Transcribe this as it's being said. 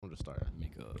just starting.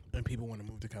 Make a And people want to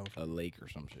move to California. lake or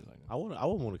some shit like that. I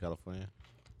would move to California.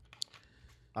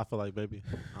 I feel like, baby,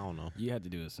 I don't know. You have to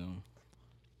do it soon.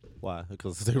 Why?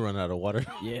 Because they run out of water.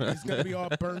 Yeah. It's gonna be all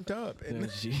burnt up, As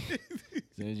soon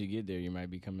and as you get there, you might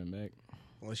be coming back.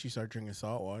 unless you start drinking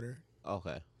salt water.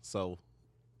 Okay, so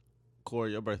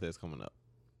Corey, your birthday is coming up.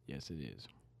 Yes, it is.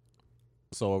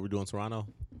 So are we doing Toronto?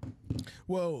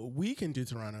 Well, we can do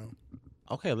Toronto.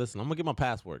 Okay, listen, I'm gonna get my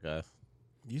passport, guys.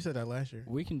 You said that last year.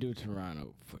 We can do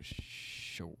Toronto for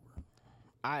sure.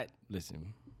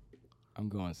 Listen. I'm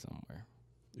going somewhere.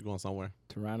 You going somewhere?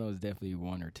 Toronto is definitely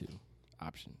one or two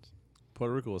options.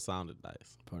 Puerto Rico sounded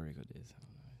nice, Puerto Rico did sound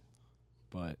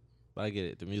nice, but I get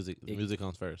it. The music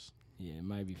comes first. yeah, it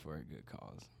might be for a good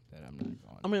cause that I'm not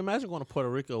going. I mean, imagine going to Puerto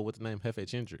Rico with the name Jefe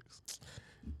Chendrix.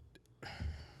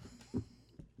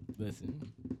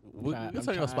 Listen, We I'm can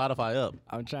turn your trying- Spotify up.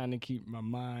 I'm trying to keep my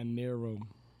mind narrow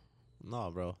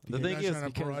No, bro. The You're thing not is,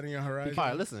 trying to broaden your horizon. all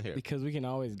right, listen here. because we can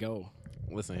always go.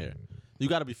 Listen here. You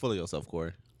got to be full of yourself,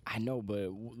 Corey. I know, but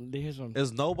here's what I'm.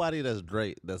 There's nobody that's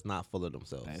great that's not full of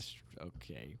themselves. That's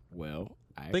okay. Well,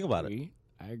 I Think about agree.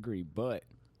 I agree, but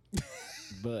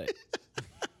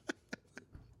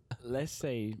let's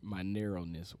say my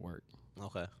narrowness worked.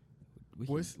 Okay.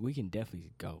 We can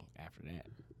definitely go after that.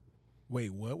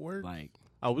 Wait, what word? Like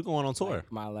Oh, we going on tour.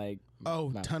 my Oh,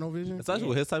 my- tunnel vision. It's actually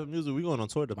with his type of music. We going on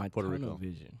tour to my Puerto tunnel Rico.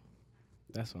 vision.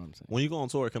 That's what I'm saying. When you go on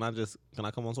tour, can I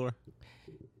come on tour?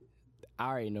 I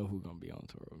already know who's gonna be on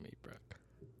tour with me, bro.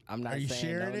 I'm not Are you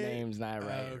saying no sharing it? names, not right.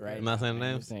 Okay. Right. You're not saying now.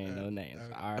 I'm names? saying no names.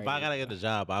 If I gotta get the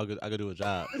job, I could do a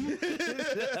job.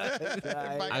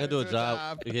 Alright. I could do a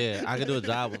job. Yeah, I could do a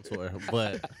job on tour.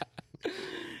 But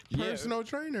Personal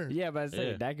trainer. Yeah, but I said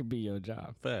Yeah. that could be your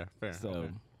job. fair. So, Okay.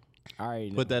 all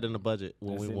right, Put that in the budget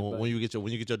when That's in the when budget. you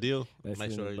get your deal. That's Make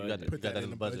in sure the you got budget. that, you Put got that that in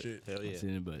the budget. Hell yeah. It's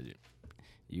in the budget.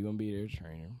 You gonna be their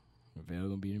trainer. Ravel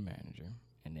gonna be the manager,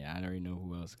 and then I already know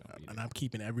who else gonna be. And There. I'm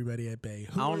keeping everybody at bay.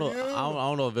 I don't know. Who are you? I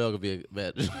don't know if Vel could be a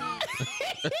vet.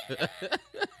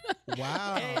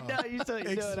 Wow. Hey, no, you said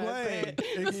Explain.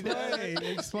 Explain.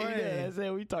 Explain. I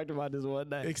said we talked about this one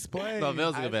night. Explain. No,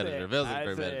 Vel's a I good manager. said- Vel's a I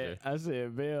great said- manager. I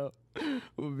said Bill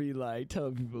would be like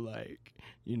telling people like,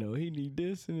 you know, he need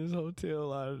this in his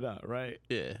hotel, right?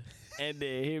 Yeah. And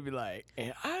then he'd be like,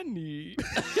 and I need.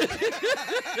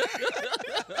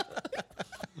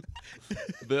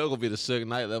 Vel gonna be the Suge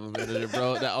Knight level manager,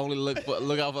 bro. That only look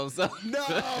out for himself.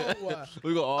 No.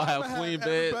 We gonna all have I'ma queen have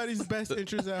beds. everybody's best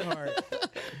interests at heart.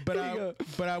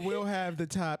 But I will have the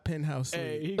top penthouse suite.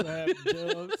 Hey, he gonna have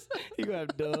doves. He gonna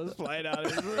have doves flying out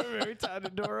of his room every time the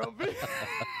door opens.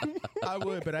 I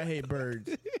would, but I hate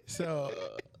birds. So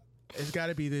it's got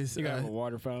to be this. You gonna have a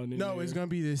water fountain. In No, there. it's gonna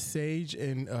be this sage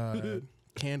and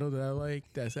candle that I like.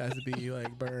 That has to be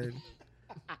like burned.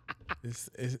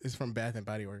 It's from Bath and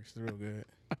Body Works. It's real good.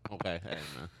 Okay, hey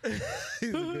man. It's a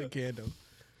good candle.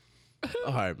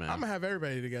 All right, man. I'm gonna have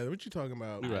everybody together. What you talking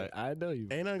about? You right. I know you.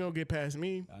 Ain't nothing gonna get past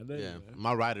me. I know Yeah, you. Man.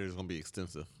 my rider is gonna be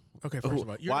extensive. Okay, first of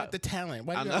all, you're Why- not the talent.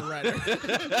 Why I you got a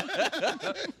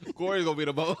writer? Corey's gonna be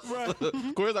the most. Right.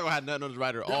 Corey's not gonna have nothing on his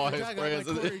rider. All his Exactly. I'm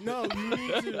friends. like, Corey, no, you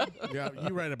need to. Yeah,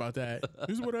 you right about that.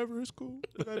 It's whatever. It's cool.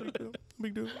 Not big deal.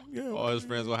 Big deal. Yeah. all his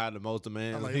friends gonna have the most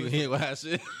demands. I'm like, He ain't gonna have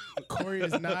shit. Corey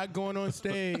is not going on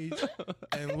stage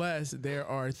unless there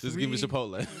are Just give me three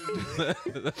Chipotle.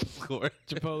 That's Corey.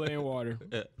 Chipotle and water.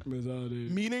 Yeah. That's all it is.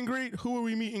 meet and greet. Who are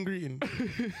we meet and greeting?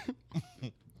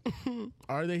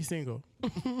 Are they single?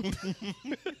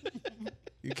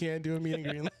 You can't do a meet and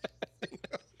greet.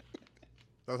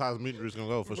 That's how his meet and greet's gonna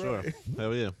go for sure. Right.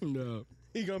 Hell yeah. No.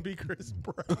 He gonna be Chris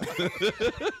Brown.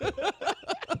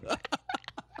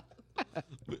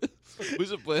 We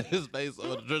should put his face on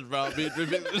the Chris Brown meet and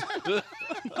greet.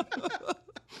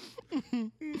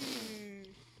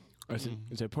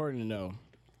 It's important to know.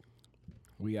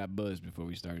 We got buzzed before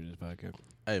we started this podcast.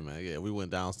 Hey man, yeah, we went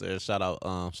downstairs. Shout out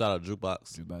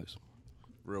Jukebox, Two bucks.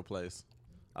 real place.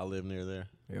 I live near there.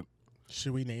 Yep.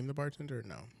 Should we name the bartender or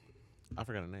no? I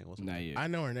forgot her name. What's her Not name? yet. I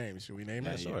know her name. Should we name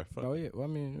Yeah, her? sure. Fuck. Oh yeah. Well, I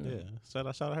mean, Yeah, shout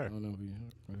out I her. don't know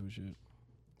who should.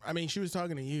 I mean, she was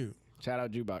talking to you. Shout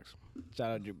out Jukebox.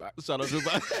 Shout out Jukebox. Shout out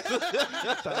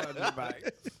Jukebox. Shout out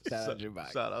Jukebox. Shout out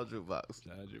Jukebox. Shout out Jukebox.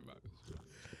 Shout out Jukebox.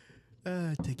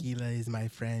 Tequila is my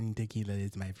friend. Tequila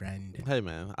is my friend. Hey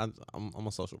man, I'm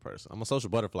a social person. I'm a social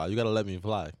butterfly. You gotta let me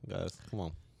fly, guys. Come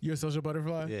on. You're a social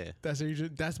butterfly. Yeah. That's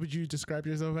what you describe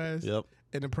yourself as. Yep.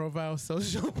 In the profile,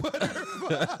 social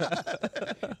butterfly.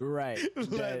 Right.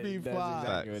 Let me That's fly.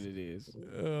 exactly what it is.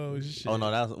 Oh shit. Oh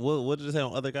no, that's what did it say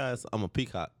on other guys? I'm a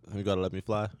peacock. You gotta let me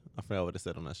fly. I forgot what they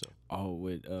said on that show. Oh,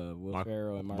 with Will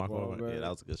Ferrell and Mark Wahlberg. Wahlberg. Yeah, that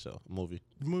was a good show. Movie.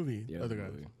 Movie. Yeah, Other the guy.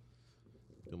 movie.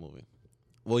 Good movie.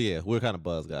 Well, yeah, we're kind of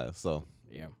buzzed, guys. So,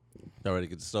 Yeah. y'all ready to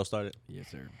get the show started? Yes,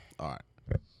 sir. All right.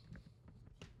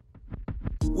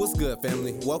 What's good,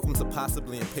 family? Welcome to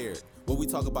Possibly Impaired, where we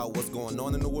talk about what's going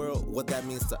on in the world, what that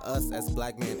means to us as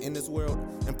black men in this world,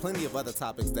 and plenty of other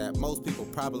topics that most people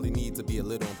probably need to be a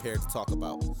little impaired to talk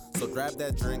about. So grab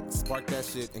that drink, spark that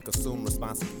shit, and consume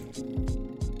responsibly.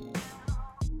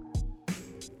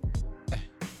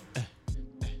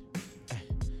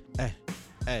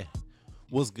 Hey,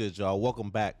 what's good, y'all? Welcome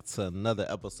back to another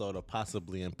episode of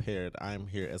Possibly Impaired. I'm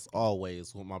here, as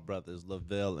always, with my brothers,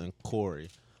 Lavelle and Corey.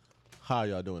 How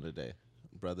y'all doing today,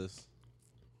 brothers?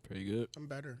 Pretty good. I'm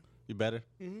better. You better?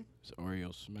 It's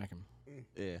Oreos smacking.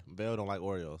 Yeah, Belle don't like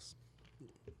Oreos.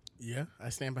 Yeah, I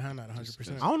stand behind that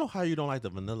 100%. I don't know how you don't like the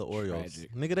vanilla Oreos.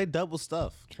 Tragic. Nigga, they double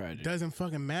stuff. Tragic. Doesn't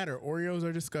fucking matter. Oreos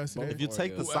are disgusting. If you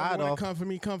take the Whoever side wanna off, come for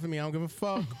me, come for me. I don't give a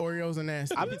fuck. Oreos are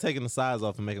nasty. I be taking the sides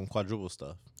off and making quadruple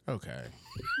stuff. Okay.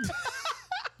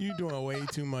 You doing way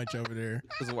too much over there.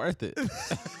 It's worth it.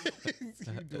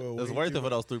 You doing It's way worth too it for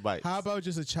those 3 bites. How about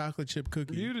just a chocolate chip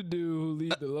cookie? You the dude who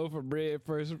leave the loaf of bread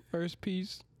first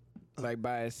piece, like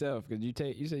by itself, because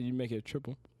you said you make it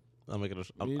triple. I'm making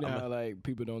a. You know how like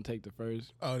people don't take the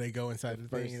first, Oh, they go inside the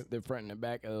thing. the front and the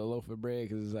back of the loaf of bread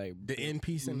because it's like The end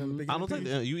piece and the big I don't piece.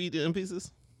 think you eat it in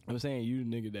pieces. I'm saying you the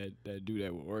nigga that do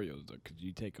that with Oreos though, because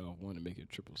you take off one and make it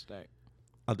triple stack.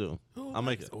 I do. Who I'll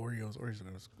make likes it.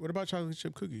 Oreos. What about chocolate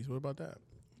chip cookies? What about that?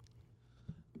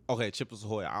 Okay, Chips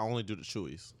Ahoy. I only do the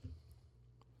chewies.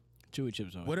 Chewy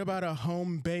chips on. What about a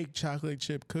home baked chocolate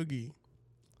chip cookie?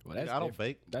 Well, that's I don't different.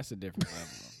 bake. That's a different level.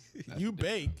 That's You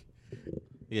bake.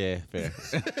 Yeah, fair.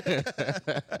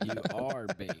 You are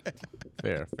baked.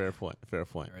 Fair point.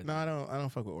 No, I don't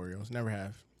fuck with Oreos. Never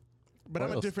have. But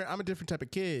I'm a Oreos. different type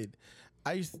of kid.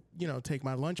 I used to, take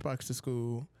my lunchbox to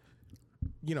school.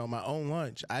 My own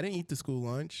lunch. I didn't eat the school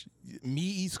lunch. Me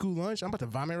eat school lunch. I'm about to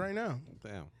vomit right now.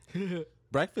 Damn.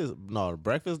 Breakfast days.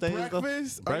 Breakfast? Are you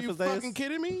Breakfast days. fucking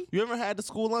kidding me? You ever had the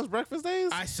school lunch breakfast days?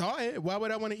 I saw it. Why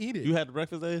would I want to eat it? You had the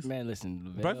breakfast days. Man, listen,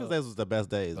 Lavelle, Breakfast days was the best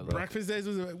days, bro. Breakfast days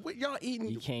was what y'all eating?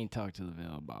 You can't talk to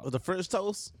Lavelle With the French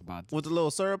toast about with the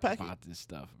little syrup packet. about this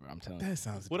stuff, bro. I'm telling you. That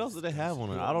sounds. What else did they have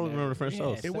on it? I don't remember the French Yeah.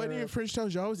 toast. It wasn't even syrup? French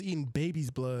toast. Y'all was eating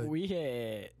baby's blood.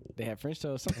 They had French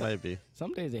toast. Maybe.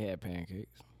 Some days they had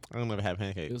pancakes. I don't never have It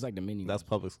pancakes. was like the menu. That's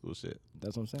public school shit.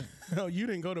 That's what I'm saying. No, you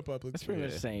didn't go to public That's school. pretty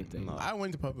much the same thing. No. I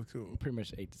went to public school. Pretty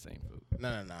much ate the same food.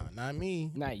 No, not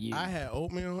me. Not you. I had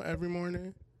oatmeal every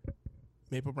morning,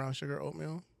 maple brown sugar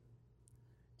oatmeal,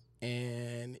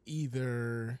 and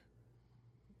either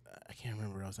I can't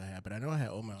remember what else I had, but I know I had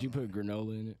oatmeal. Did you put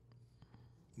granola in it?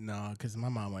 No, because my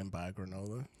mom wouldn't buy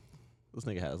granola. This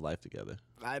nigga had his life together.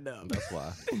 I know. That's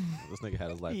why. This nigga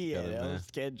had his life together, man.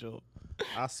 scheduled.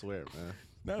 I swear, man.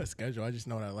 Not a schedule. I just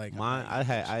know what I like. Mine,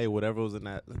 I ate whatever was in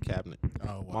that cabinet.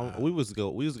 Oh wow, We used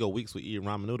to go weeks with eating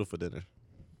ramen noodle for dinner.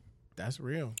 that's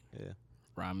real. Yeah,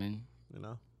 Ramen you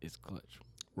know. is clutch.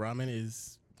 Ramen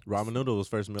is Ramen noodle was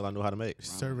the first meal I knew how to make.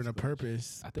 serving a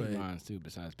purpose. I think but mine too.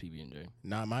 Besides PB and J.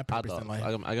 not my Hot purpose dogs. in life.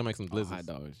 I can make some blizzards.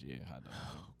 Hot dogs. Yeah, hot dogs.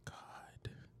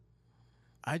 God,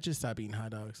 I just stopped eating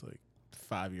hot dogs like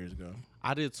 5 years ago.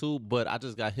 I did too, but I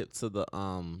just got hip to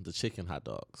the chicken hot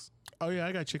dogs. Oh yeah,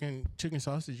 I got chicken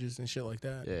sausages and shit like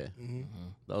that. Yeah, hmm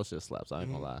those shit slaps. I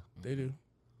ain't gonna lie. They do.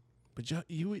 But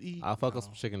you would eat I fuck up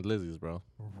some chicken glizzies, bro.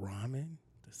 ramen.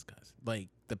 Disgusting. Like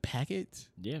the packets.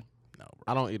 Yeah. No, bro.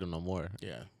 I don't eat them no more.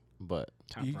 Yeah. But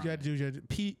Top You ramen. got to do your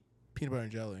peanut butter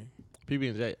and jelly. PB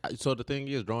and J. So the thing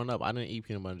is, growing up, I didn't eat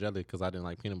peanut butter and jelly because I didn't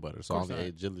like peanut butter, so I Course only not.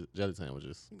 ate jelly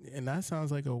sandwiches. And that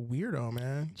sounds like a weirdo,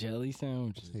 man. jelly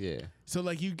sandwiches. Yeah, So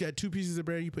like you got 2 pieces of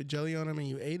bread, you put jelly on them, and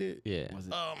you ate it. yeah, Was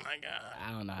it? Oh my god.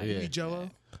 I don't know. How Yeah. You you eat Jello?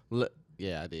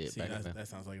 yeah. I did See, back in the that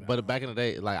sounds like that. But back in the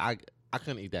day, like I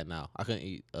couldn't eat that now. I couldn't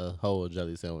eat a whole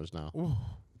jelly sandwich now. Ooh,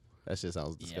 That shit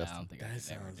sounds Yeah, I disgusting. don't think I That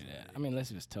could ever sounds do that. like- I mean,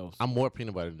 unless it was toast. I'm more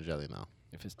peanut butter than jelly now.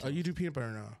 If it's oh, toast, you do peanut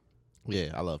butter now?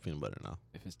 Yeah, I love peanut butter now.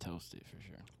 if it's toasted for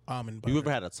sure. Almond butter. You ever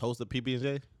had a toasted PB and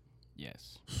J?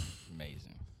 Yes.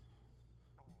 Amazing.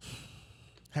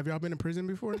 Have y'all been in prison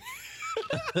before? Is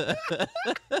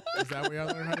that where y'all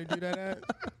learn how to do that at?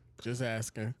 Just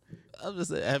asking. I'm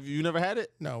just saying, have you never had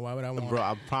it, No, why would I want? bro?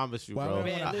 I promise you, Why bro. would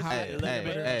I want a hot hey, peanut hey,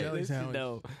 butter hey. and jelly Listen, sandwich?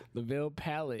 though, the Ville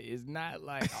palate is not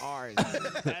like ours.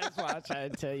 That's why I try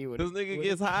to tell you. This nigga when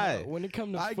gets it- high. When it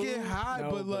comes to I food, get high,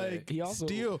 no, but like he also,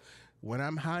 still, when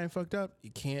I'm high and fucked up,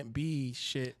 it can't be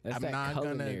shit. That's I'm that not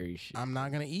gonna. culinary shit. I'm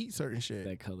not gonna eat certain shit.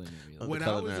 that culinary. The When I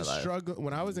culinary was life.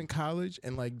 when I was in college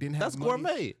and like didn't have That's money,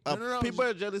 gourmet. No, no, Peanut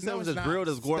butter jelly sandwich it's is not. grilled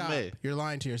as Stop. gourmet. You're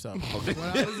lying to yourself. When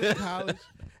I was in college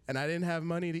and I didn't have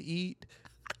money to eat,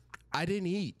 I didn't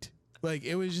eat. Like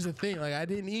it was just a thing. Like I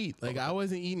didn't eat. Like I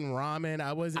wasn't eating ramen.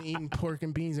 I wasn't eating pork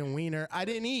and beans and wiener. I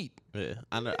didn't eat. Yeah,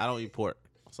 I don't eat pork,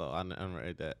 so I never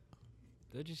ate that.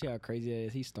 Don't you see how crazy that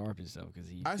is? He starved himself because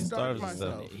I starved starved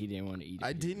himself. myself. he didn't want to eat. I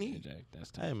it. didn't eat.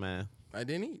 That's tough. Hey man, I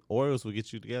didn't eat. Oreos will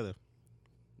get you together,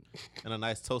 and a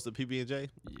nice toasted PB&J.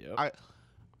 Yep.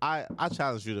 I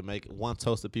challenge you to make one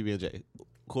toasted PB&J.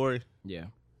 Corey, yeah.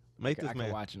 make I this can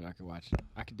man. watch it. I can watch it.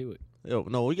 I can do it. Yo,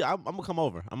 no, I'm gonna come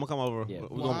over. I'm gonna come over. Yeah.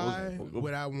 Why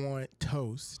would I want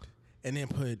toast and then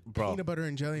put Bro. peanut butter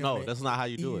and jelly on No, it? that's not how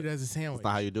you do Eat it. it as a sandwich. That's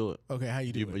not how you do it. Okay, how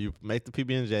you do it? You make the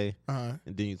PB&J Uh-huh.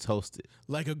 and then you toast it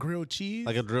Like a grilled cheese?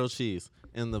 like a grilled cheese,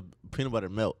 and the peanut butter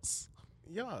melts.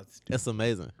 Y'all, It's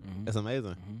amazing. Mm-hmm. It's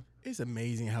amazing. it's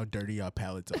amazing how dirty y'all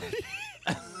palates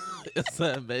are. It's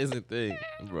an amazing thing,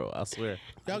 bro. I swear.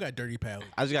 Y'all got dirty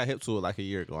palates. I just got hip to it like a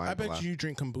year ago. I bet you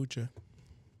drink kombucha.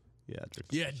 Yeah, I drink.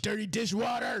 Yeah, dirty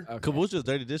dishwater. Okay. Kombucha is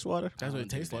dirty dishwater. That's I what don't it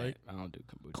tastes do that. like. I don't do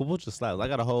kombucha. Kombucha slaps. I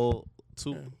got a whole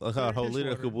I got a whole liter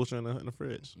of Dishwater. kombucha in the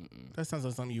fridge. That sounds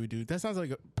like something you would do. That sounds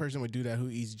like a person would do that who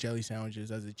eats jelly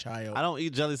sandwiches as a child. I don't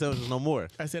eat jelly sandwiches no more.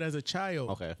 I said as a child.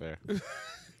 Okay, fair.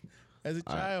 As a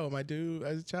All right. child, my dude.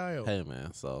 As a child. Hey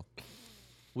man, so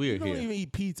we are You don't here. even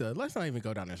eat pizza. Let's not even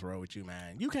go down this road with you,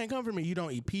 man. You can't come for me. You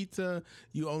don't eat pizza.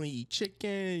 You only eat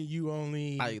chicken. You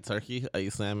only. I eat turkey. I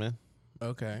eat salmon.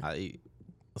 Okay. I eat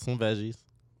some veggies.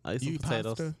 I eat You some eat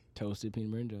potatoes. pasta. Toasted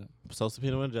peanut butter and jelly. Toasted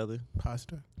peanut butter and jelly.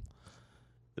 Pasta.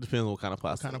 It depends on what kind of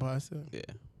pasta. Kind of pasta. Yeah,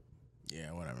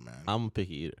 Yeah, whatever, man. I'm a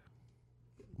picky eater.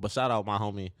 But shout out my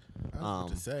homie. I was about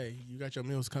to say you got your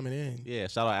meals coming in. Yeah,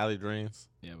 shout out Allie Dreams.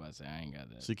 Yeah, but I say I ain't got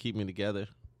that. She keep me together.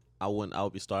 I would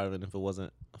be starving if it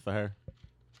wasn't for her.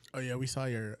 Oh yeah, we saw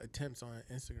your attempts on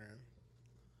Instagram.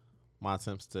 My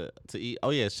attempts to eat.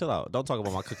 Oh yeah, chill out. Don't talk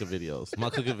about my cooking videos. My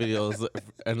cooking videos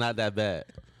are not that bad.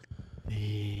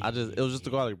 It was just the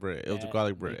garlic bread. It was the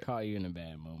garlic bread. They caught you in a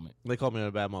bad moment. They caught me in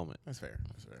a bad moment. That's fair.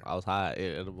 That's fair. I was high,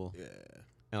 edible, Yeah.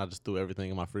 and I just threw everything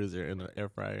in my freezer in the air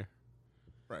fryer.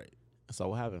 Right. So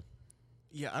what happened?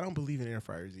 Yeah, I don't believe in air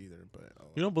fryers either, but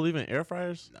You don't believe in air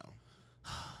fryers? no.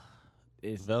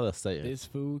 It's, Vela Satan. this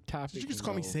food topic Did you just can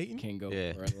call me go- Satan? Can go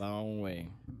Yeah. for a long way.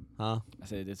 Huh? I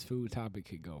said this food topic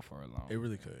could go for a long It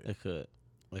really could. It could.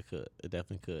 It could. It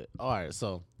definitely could. All right,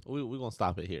 so we're going to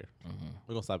stop it here.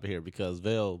 We're going to stop it here because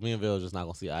me and Vail just not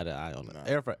going to see eye to eye on it. Nah.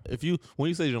 Air fry. When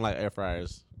you say you don't like air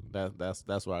fryers,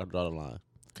 that's where I draw the line.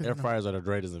 'Cause Air no- fryers are the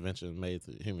greatest invention made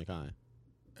to humankind.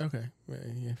 Okay. Well,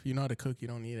 if you know how to cook, you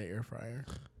don't need an air fryer.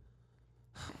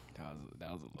 That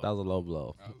was a That was a low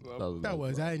blow. That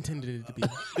was. I intended it to be.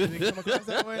 Did it come across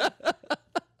that way?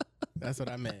 That's what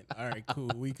I meant. All right, cool.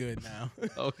 We good now.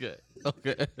 Okay.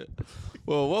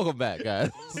 Well, welcome back,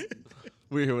 guys.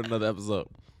 We're here with another episode.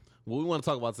 What we want to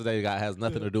talk about today, guys, has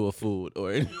nothing to do with food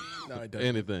or No, it doesn't.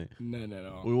 anything. none at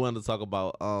all. We wanted to talk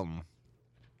about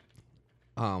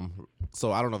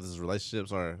so I don't know if this is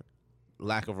relationships or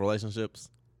lack of relationships,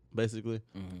 basically.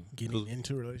 Getting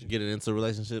into a relationship. Getting into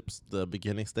relationships, the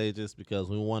beginning stages, because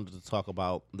we wanted to talk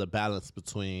about the balance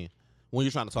between when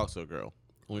you're trying to talk to a girl,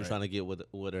 when you're Right. trying to get with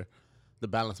her, the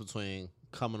balance between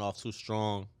coming off too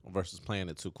strong versus playing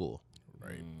it too cool.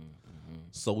 Right.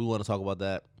 So we want to talk about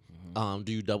that.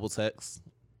 Do you double text?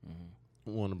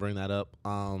 We want to bring that up.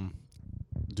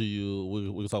 Do you? We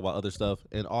can talk about other stuff,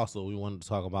 and also we wanted to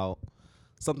talk about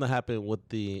something that happened with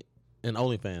in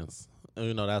OnlyFans. And,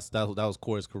 you know, that was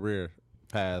Corey's career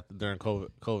path during COVID.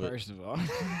 First of all,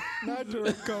 Not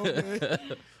during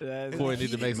COVID. that's, Corey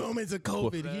need to make some. moments of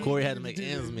COVID. he Corey had to needed make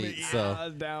ends meet, yeah. so I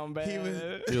was down bad. He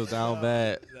was- he was down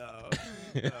bad. No.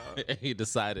 And he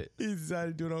decided. He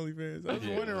decided to do it OnlyFans. I was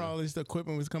Yeah. wondering all this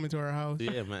equipment was coming to our house.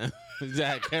 Yeah, man. He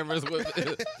had cameras with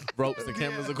ropes and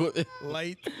cameras equipment.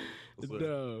 Light.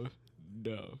 No,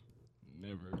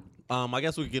 never. I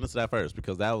guess we could get into that first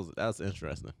because that was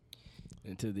interesting.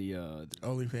 Into the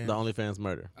OnlyFans. The OnlyFans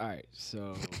murder. all right.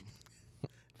 So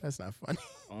That's not funny.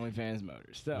 OnlyFans murder.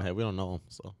 So Hey, we don't know him,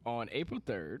 so on April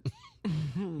 3rd,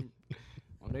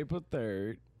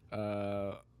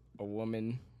 a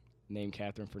woman named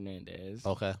Catherine Fernandez.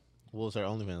 okay. What was her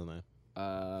OnlyFans name?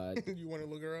 You want to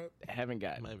look her up? Haven't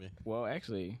got. Maybe. Well,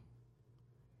 actually,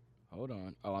 hold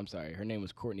on. Oh, I'm sorry. Her name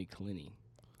was Courtney Clinny.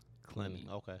 Clinton.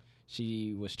 Okay.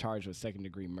 She was charged with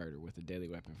second-degree murder with a deadly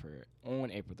weapon on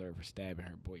April 3rd for stabbing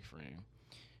her boyfriend,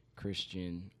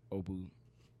 Christian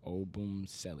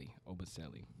Obumseli.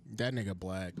 That nigga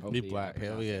black. Hopefully black. I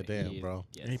Hell pronounced yeah, that. damn, He is- bro.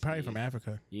 yes, And he probably is. from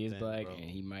Africa. He is Damn, black, bro. and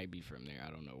he might be from there. I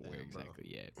don't know where Damn, bro.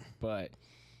 exactly yet. But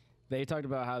they talked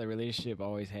about how the relationship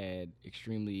always had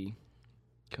extremely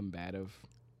combative,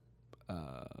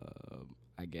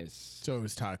 I I guess So it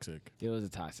was toxic. it was a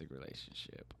toxic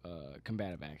relationship.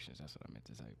 Combative actions, that's what I meant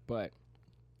to say. But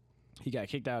he got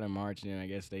kicked out in March, and then I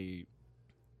guess they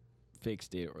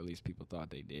fixed it, or at least people thought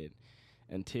they did,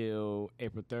 until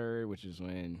April 3rd, which is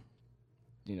when,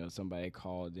 somebody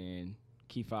called in.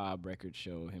 Key fob records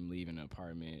show him leaving the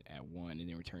apartment at 1 and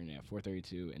then returning at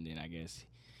 4:32, and then I guess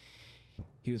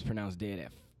he was pronounced dead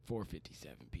at 4:57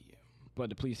 p.m. But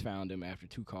the police found him after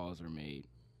 2 calls were made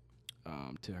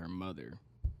to her mother.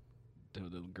 The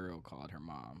little girl called her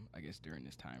mom, I guess, during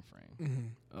this time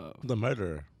frame. The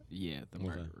murderer. Yeah, the Okay.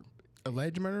 murderer.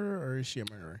 Alleged murderer, or is she a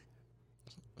murderer?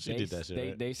 She did that shit,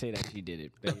 right? They say that she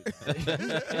did it.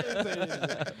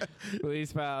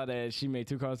 Police filed that she made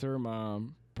 2 calls to her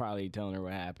mom, probably telling her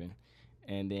what happened.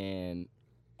 And then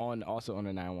also on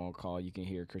the 911 call, you can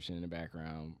hear Christian in the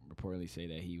background reportedly say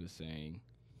that he was saying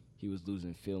he was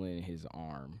losing feeling in his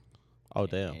arm. Oh,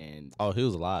 damn. And He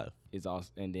was alive.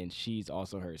 and then she's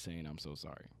also heard saying, "I'm so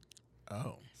sorry."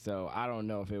 Oh. So I don't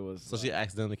know if it was. So she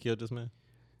accidentally killed this man?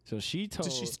 So she told.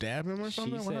 Did she stab him or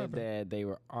something? She What said happened? that they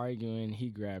were arguing. He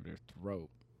grabbed her throat,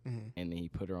 Mhm. and then he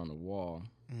put her on the wall.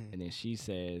 Mhm. And then she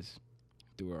says,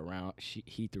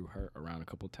 he threw her around a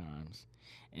couple times,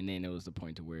 and then it was the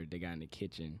point to where they got in the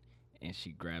kitchen, and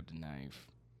she grabbed a knife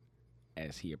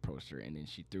as he approached her, and then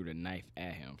she threw the knife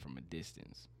at him from a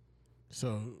distance.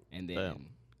 So And then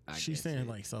Damn. she's guess saying it-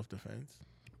 like self-defense.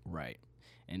 right,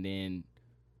 and then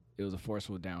it was a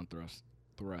forceful down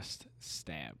thrust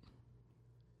stab,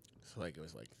 So like it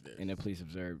was like this. and the police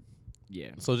observed.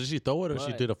 Yeah. So did she throw it or she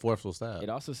But did a forceful stab? It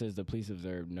also says the police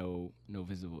observed no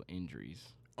visible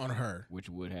injuries, On her. which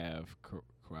would have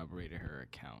corroborated her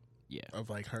account. Yeah, Of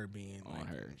like her being on like,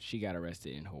 her. She got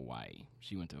arrested in Hawaii.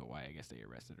 She went to Hawaii. I guess they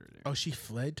arrested her there. Oh, she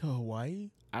fled to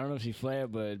Hawaii? I don't know if she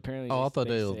fled, but apparently. I thought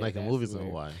they was said making that's movies in where-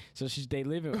 Hawaii. So they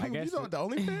live in. I You guess. know the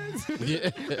OnlyFans?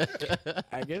 Yeah.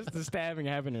 I guess the stabbing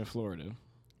happened in Florida,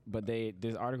 but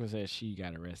this article says she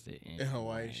got arrested in In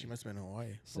Hawaii. She must have been in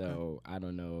Hawaii. So I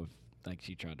don't know if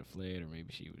she tried to fled or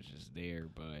maybe she was just there,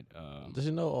 but Did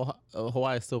you know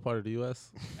Hawaii is still part of the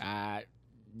U.S.? I.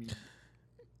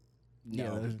 Yeah,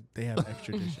 No. they have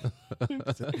extradition.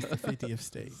 It's the 50th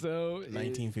state. So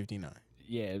 1959.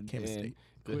 Yeah, Can't and mistake.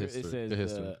 Good it history, says good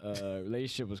history. the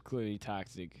relationship was clearly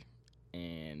toxic,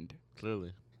 and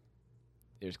Clearly.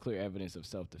 there's clear evidence of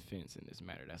self-defense in this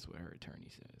matter. That's what her attorney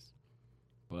says.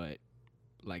 But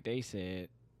like they said,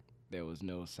 there was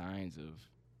no signs of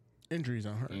Injuries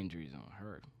on her. injuries on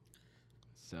her.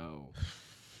 So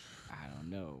I don't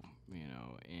know,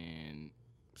 and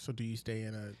So do you stay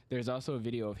in a... there's also a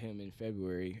video of him in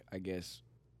February, I guess,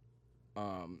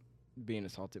 being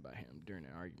assaulted by him during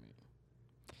an argument.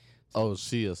 Oh,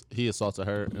 he assaulted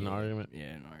her in an argument?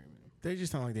 Yeah, an argument. They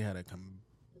just sound like they had a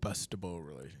combustible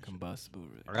relationship. Combustible.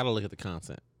 Really. I gotta look at the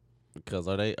content because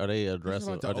are they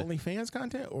addressing? Like the OnlyFans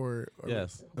content or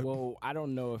Yes, Well, I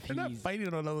don't know if They're not he's.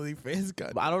 fighting on OnlyFans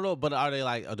content. but I don't know. But are they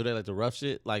like? Do they like the rough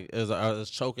shit? Like, is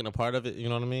choking a part of it? You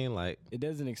know what I mean? Like, It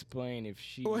doesn't explain if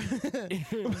she. Well,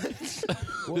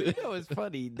 it's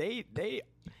funny.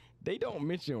 They don't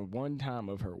mention one time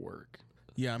of her work.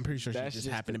 Yeah, I'm pretty sure she That's just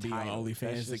just happened the to be title. on That's OnlyFans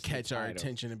to just the catch our title.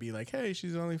 attention and be like, hey,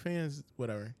 she's on OnlyFans,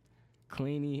 whatever.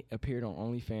 Cleany appeared on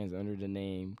OnlyFans under the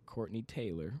name Courtney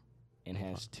Taylor and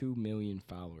has 2 million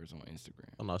followers on Instagram.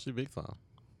 oh no, she big time.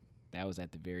 That was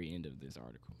at the very end of this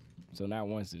article. So not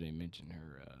once did they mention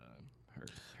her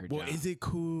Well, job. is it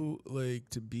cool like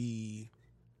to be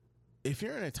if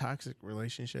you're in a toxic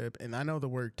relationship, and I know the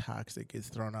word toxic is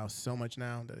thrown out so much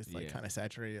now that it's like Yeah. kind of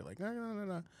saturated, like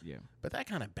no. Yeah. But that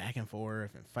kind of back and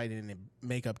forth and fighting and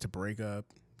make up to break up,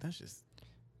 that's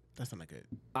not good.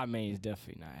 I mean, it's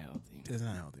definitely not healthy. It's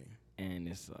not healthy. And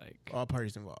it's like, All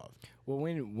parties involved. well,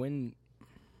 when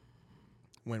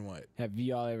When what? have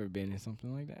y'all ever been in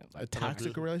something like that? A Like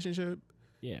toxic relationship?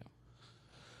 Yeah.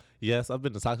 Yes, I've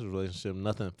been in a toxic relationship.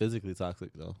 Nothing physically toxic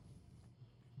though.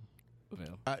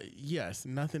 Well, Yes,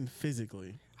 nothing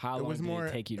physically. how It long was did more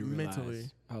it take you to realize? mentally.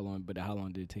 How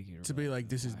long did it take you To be like,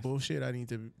 this is realize? bullshit. I need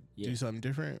to Yeah. do something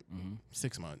different. Mm-hmm.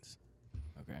 6 months.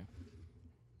 Okay.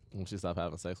 When she stopped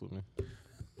having sex with me.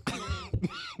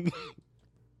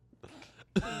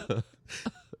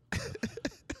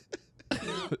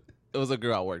 It was a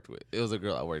girl I worked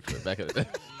with. Back in the day.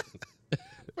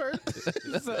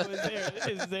 So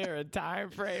is there a time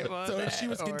frame on So if that, she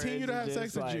was or continue is to it have just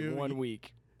sex with like you, 1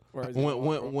 week? Or is it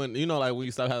when you know, like when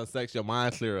you stop having sex, your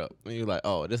mind clear up, and you're like,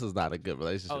 oh, this is not a good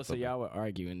relationship. Oh, so y'all would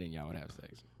argue and then y'all would have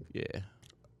sex. Yeah,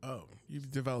 Oh,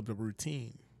 you've developed a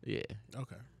routine. yeah.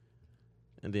 Okay.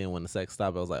 And then when the sex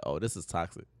stopped, I was like, oh, this is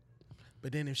toxic.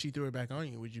 But then if she threw it back on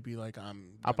you, would you be like, I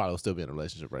probably would still be in a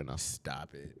relationship right now. stop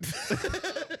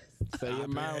it? So your Stop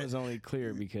mind it. was only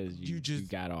clear because you just-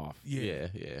 got off. Yeah,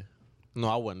 yeah. No,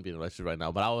 I wouldn't be in a relationship right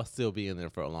now, but I would still be in there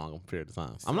for a long period of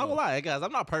time. I'm not gonna lie, guys.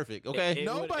 I'm not perfect. Okay.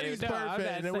 Nobody's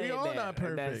perfect, and we all not I'm not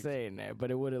perfect. saying that, but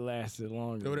it would have lasted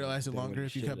longer. It would have lasted than what longer it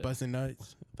if you should kept have. busting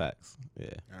nuts. Facts. Yeah.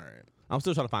 All right. I'm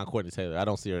still trying to find Courtney Taylor. I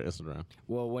don't see her Instagram.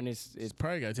 Well, when it's It's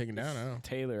probably got taken down now.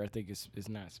 Taylor, I think it's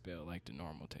not spelled like the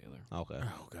normal Taylor. Okay.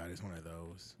 Oh God, it's one of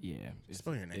those. Yeah, it's,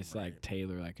 Spell your name it's right. like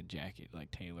Taylor, like a jacket, like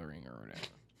tailoring or whatever.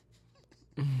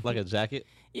 Like a jacket.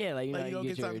 Yeah, like you Like know, you go you get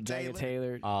get your something jacket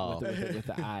tailored? tailored Oh. with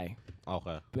the eye.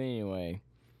 Okay. But anyway,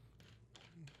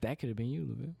 that could have been you,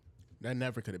 Lavelle. That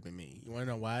never could have been me. You want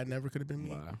to know why it never could have been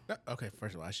me? Why? No, okay,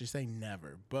 first of all, I should say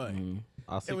never, but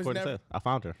I'll see It was Courtney never- Taylor. I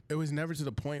found her. it was never to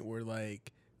the point where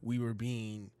like we were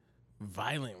being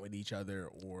violent with each other,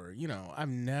 or I've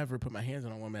never put my hands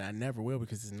on a woman. I never will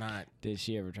because it's not. Did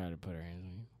she ever try to put her hands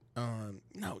on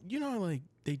you? No, like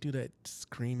they do that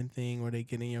screaming thing where they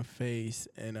get in your face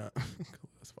and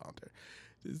let's found her.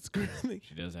 Just screaming.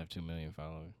 She does have 2 million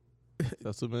followers.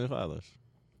 That's 2 million followers.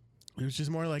 It was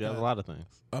just more like She has a lot of things.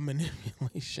 a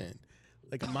manipulation,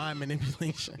 like a mind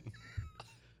manipulation.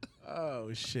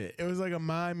 Oh shit! It was like a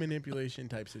mind manipulation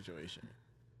type situation.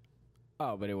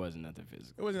 Oh, but it wasn't nothing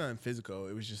physical. It wasn't nothing physical.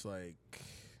 It was just like,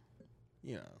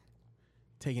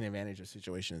 taking advantage of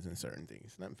situations and certain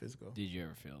things. Nothing physical. Did you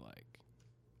ever feel like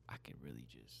I could really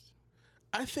just?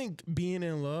 I think being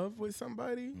in love with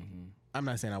somebody. Mm-hmm. I'm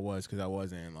not saying I was because I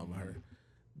wasn't in love with her,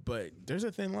 but there's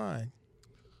a thin line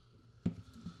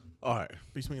All right.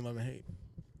 between love and hate.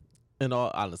 In all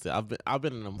honesty, I've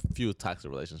been in a few toxic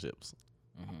relationships.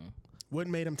 Mm-hmm. What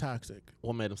made him toxic?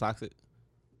 What made them toxic?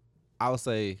 I would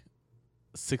say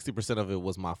 60% of it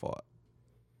was my fault.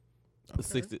 Okay.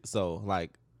 60. So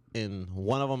like in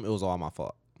one of them, it was all my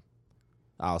fault.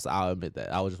 I'll admit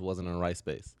that I just wasn't in the right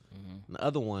space. Mm-hmm. The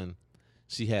other one,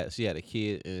 she had a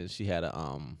kid and she had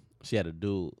a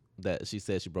dude that she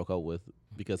said she broke up with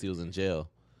because he was in jail,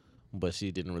 but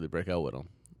she didn't really break up with him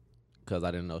because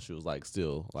I didn't know she was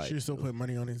still She was still putting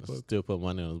money on his book. still put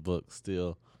money on his book,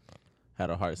 still had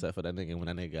her heart set for that nigga. And when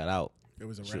that nigga got out, It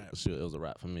was a she- wrap. it was a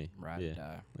wrap for me. Ride yeah, or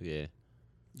die. yeah.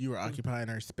 You were occupying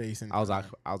her space, and I was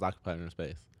occupying her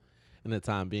space. In the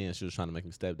time being, she was trying to make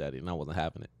me stepdaddy, and I wasn't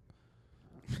having it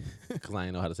because I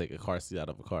didn't know how to take a car seat out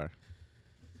of a car.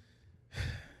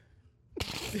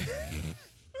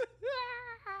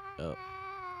 Yup.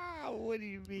 What do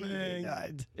you mean?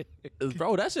 Man.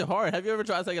 Bro, that shit hard. Have you ever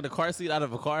tried taking a car seat out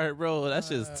of a car, bro? That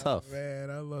shit is tough. Man,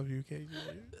 I love you, KJ.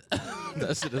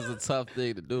 That shit is a tough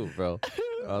thing to do, bro.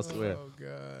 I swear. Oh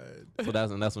God. So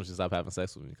that's when she stopped having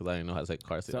sex with me because I didn't know how to take a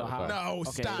car seat So out of a how- car. No,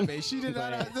 Okay. stop it. She did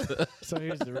not. Have to, So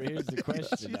here's the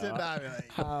question. she did dog. not. Be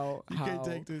like, How you can't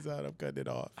take this out. I'm cutting it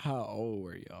off. how old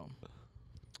were y'all?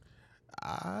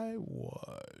 I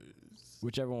was.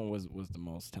 Whichever one was the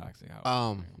most toxic. How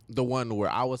old were you? The one where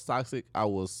I was toxic, I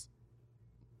was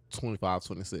 25,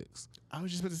 26. I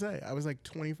was just about to say. I was like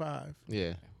 25.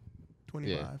 Yeah.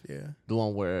 25. Yeah. The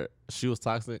one where she was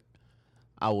toxic,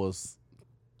 I was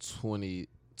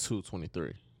 22,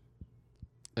 23.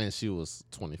 And she was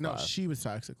 25. No, she was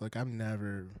toxic. Like I've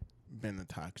never been a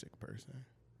toxic person.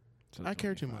 So I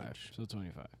care too 25. much. So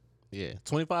 25. Yeah.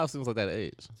 25 seems like that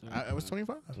age. So I was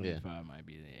 25. Yeah. 25 might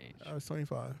be the age. I was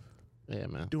 25. Yeah,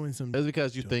 man. Doing some. It's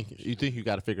because you dumb think shit. you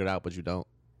got to figure it out, but you don't.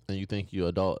 And you think you're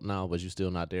adult now, but you're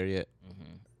still not there yet.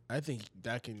 Mm-hmm. I think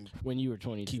that can. When you were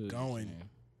 22. Keep you're going. saying.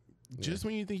 Just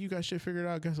when you think you got shit figured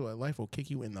out, guess what? Life will kick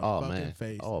you in the Oh, fucking man.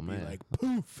 face. Oh, and be man. Like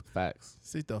poof. Facts.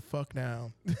 Sit the fuck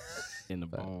down. In the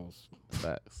Fact. balls.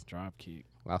 Facts. Drop kick.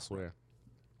 I swear.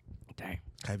 Damn.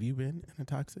 Have you been in a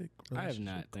toxic I have relationship?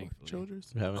 not, thankfully.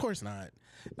 Children's? You haven't? Of course not.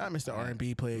 Not Mr.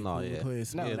 R&B play. No, cool, yeah.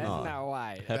 plays No, Yeah, that's no. not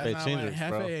why. Hefe That's not why changers, Hefe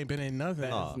bro. ain't been in nothing.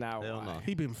 That's No, not hell why. no.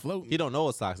 He been floating. He don't know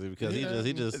it's toxic because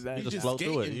he just float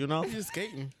through it, you know? He's just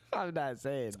skating. I'm not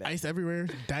saying that. Ice everywhere,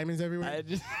 diamonds everywhere. I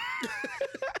just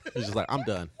He's just like, I'm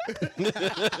done.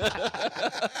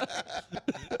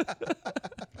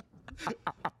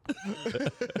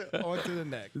 On to the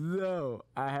next. no,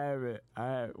 I haven't.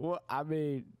 Well, I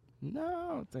mean, no,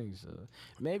 I don't think so.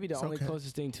 Maybe the It's only okay.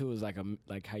 closest thing to is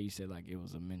like how you said like it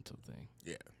was a mental thing.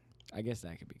 Yeah. I guess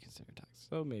that could be considered toxic.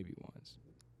 So maybe once.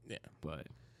 Yeah. But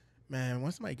Man,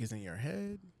 once somebody gets in your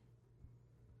head,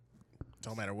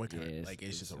 don't matter what kind. Yeah, Like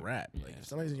it's just a it's wrap. yeah, Like if it's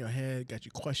somebody's in your head, got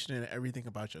you questioning everything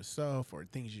about yourself or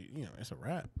things you know, it's a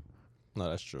wrap. No,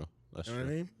 that's true. That's You know true.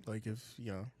 what I mean? Like if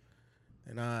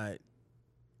they're not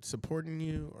supporting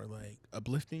you or like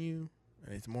uplifting you,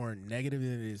 and it's more negative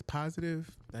than it is positive,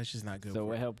 that's just not good. so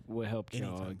for what helped any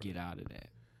y'all type of- get out of that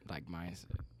like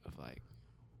mindset of like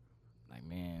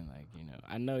man, like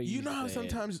I know you you know how said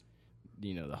sometimes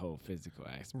the whole physical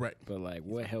aspect. Right. But like,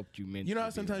 what helped you mentally? You know how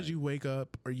be sometimes like, you wake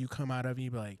up or you come out of it and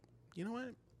you be like, you know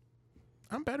what?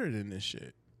 I'm better than this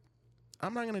shit.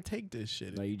 I'm not gonna take this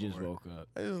shit. like you just anymore. woke up.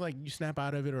 It's like you snap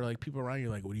out of it, or like people around you,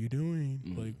 like, what are you doing?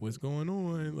 Like, what's going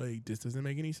on? Like, this doesn't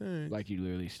make any sense. Like you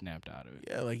literally snapped out of it.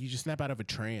 Yeah, like you just snap out of a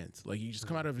trance. Like you just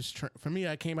come out of a for me,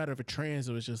 I came out of a trance.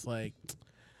 It was just like,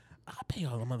 I'll pay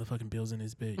all the motherfucking bills in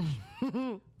this bitch.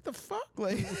 The fuck?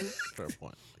 Like, Fair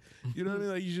point. you know what I mean?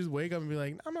 Like you just wake up and be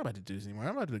like, I'm not about to do this anymore.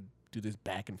 I'm about to do this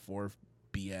back and forth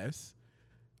BS.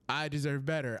 I deserve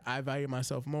better. I value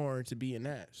myself more to be in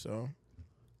that. So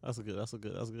That's good.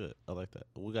 I like that.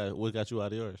 What got you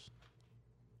out of yours?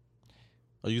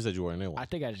 Oh, you said you weren't in one. I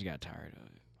think I just got tired of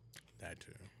it. that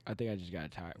too. I think I just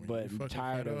got tired, When but you fucking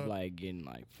tired fed of up. like getting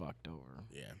like fucked over.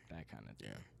 Yeah, That kind of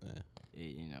thing.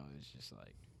 yeah, It's just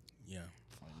like, yeah.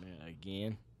 man,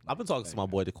 again. I've been talking to my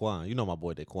boy Daquan. You know my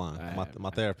boy Daquan, I my have- my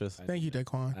I- therapist. Thank you,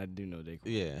 Daquan. I do know Daquan.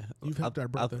 Yeah, You've helped our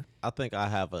brother. I think I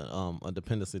have a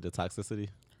dependency to toxicity.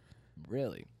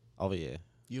 Really? Oh yeah.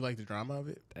 You like the drama of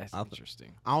it? That's I-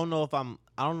 interesting. I don't know if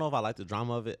I like the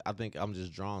drama of it. I think I'm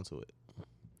just drawn to it.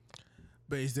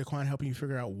 But is Daquan helping you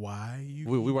figure out why you?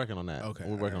 We're working on that. Okay,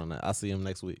 We're working on that. I'll see him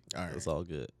next week. All right. It's all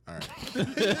good. All right.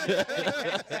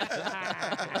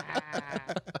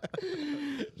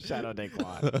 Shout out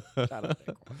Daquan. Shout out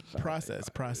Daquan.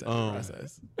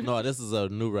 process. No, this is a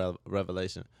new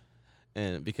revelation,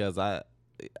 and because I've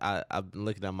been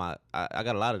looking at I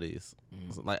got a lot of these.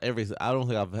 So, like I don't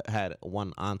think I've had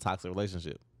one untoxic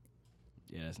relationship.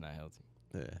 Yeah, that's not healthy.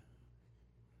 Yeah.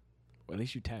 Well, at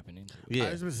least you tapping into it. Yeah.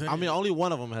 I was saying- I mean, only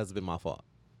one of them has been my fault.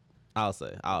 I'll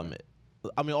admit.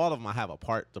 I mean, all of them I have a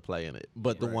part to play in it,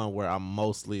 but the Right. one where I'm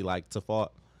mostly like to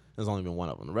fault, there's only been one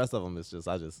of them. The rest of them is just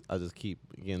I just keep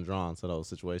getting drawn to those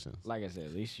situations. Like I said,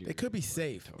 at least you. It could be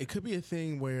safe. It could be a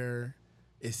thing where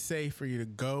it's safe for you to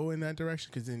go in that direction,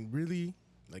 because then really,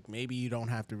 like, maybe you don't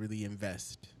have to really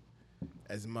invest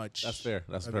as much. That's fair.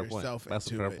 That's a of fair point. yourself That's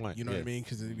a into fair it. point. You know what I Yeah. mean?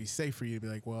 Because it'd be safe for you to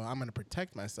be like, well, I'm going to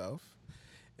protect myself.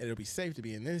 And it'll be safe to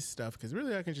be in this stuff, because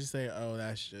really I can just say, oh,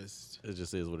 that's just, It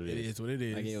just is what it is what it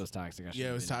is. Like it was toxic. Yeah,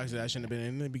 it was toxic. I shouldn't have been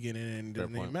in the beginning, and it Fair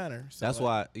doesn't even point. matter. So That's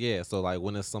like, why, yeah. So like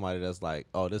when it's somebody that's like,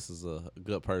 oh, this is a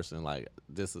good person, like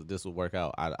this will work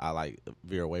out. I like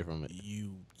veer away from it.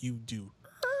 you do.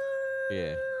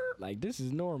 Yeah, Like this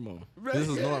is normal. this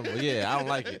is normal. Yeah, I don't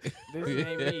like it. This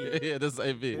ain't me. Yeah, this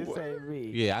ain't me. This ain't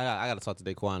me. Yeah, I got to talk to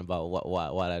Daquan about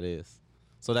why that is.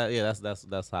 So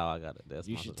that's how I got it. That's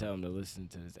You my should tell him to listen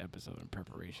to this episode in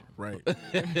preparation. Right.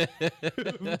 yeah.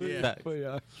 Yeah. Facts,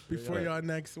 Before y'all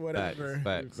next whatever.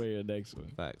 facts, For your next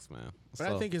one. facts, man. But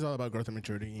I think it's all about growth and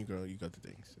maturity. You go through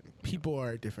things. People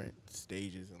are at different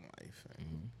stages in life.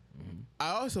 I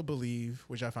also believe,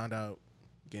 which I found out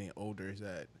getting older, is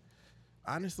that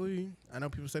honestly, I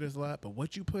know people say this a lot, but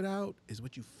what you put out is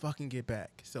what you fucking get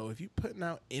back. So if you putting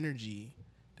out energy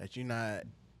that you're not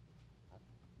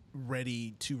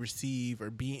ready to receive or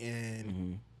be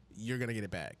in, you're gonna get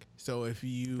it back. So if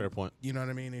you, Fair point. you know what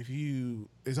I mean. If you,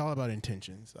 it's all about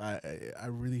intentions. I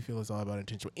really feel it's all about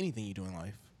intention. With anything you do in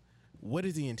life, what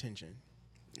is the intention?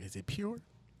 Is it pure?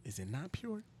 Is it not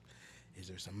pure? Is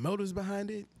there some motives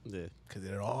behind it? Yeah. Because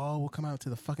it all will come out to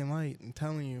the fucking light. I'm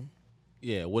telling you.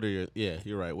 Yeah.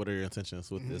 You're right. What are your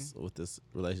intentions with this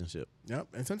relationship? Yep.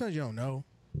 And sometimes you don't know.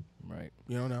 Right.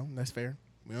 You don't know. That's fair.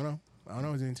 We don't know. I don't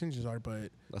know what the intentions are,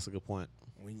 but That's a good point.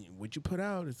 what you put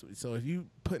out is, so if you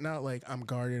putting out like I'm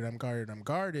guarded,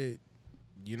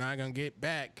 you're not gonna get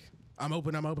back. I'm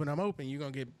open. You're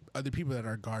gonna get other people that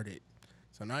are guarded.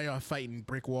 So now y'all fighting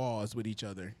brick walls with each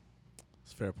other.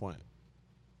 It's a fair point.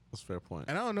 That's a fair point.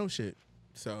 And I don't know shit.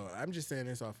 So I'm just saying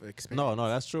this off of experience. No,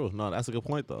 that's true. No, that's a good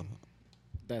point though.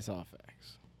 That's all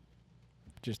facts.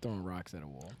 Just throwing rocks at a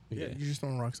wall. Yeah, you're just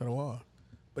throwing rocks at a wall.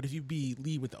 But if you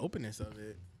lead with the openness of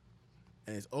it,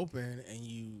 and it's open, and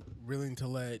you willing to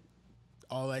let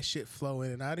all that shit flow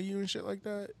in and out of you and shit like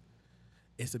that,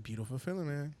 it's a beautiful feeling,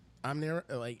 man. I'm there,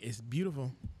 like, it's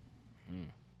beautiful.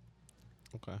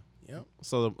 Okay. Yep.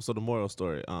 So the moral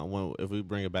story, if we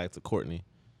bring it back to Courtney,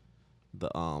 the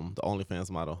OnlyFans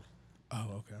model, Oh,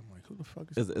 okay. I'm like, who the fuck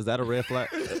is is that a red flag?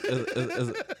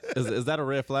 is that a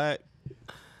red flag?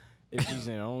 If she's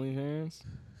in OnlyFans?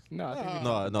 No, I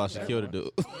think No, she killed a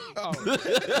dude.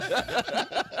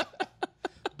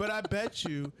 But I bet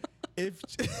you, if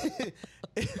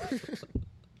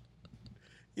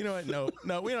you know what?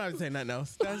 No, we don't have to say nothing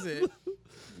else. That's it.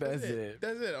 that's it.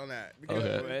 That's it on that. Because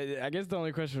Okay. I guess the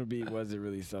only question would be, was it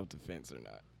really self-defense or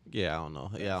not? Yeah, I don't know.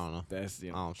 Yeah, I don't know. That's the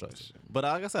I only don't trust question. it. But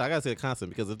like I said, I gotta see the content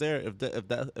because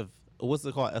if what's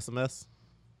it called? SMS?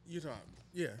 you talking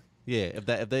Yeah. Yeah, if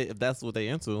that's what they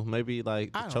into, maybe like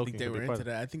I don't choking think they could be were part into of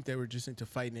it. that. I think they were just into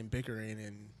fighting and bickering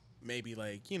and maybe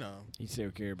like, He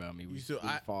still care about me. We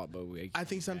fought, but I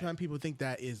think sometimes people think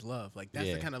that is love. Like that's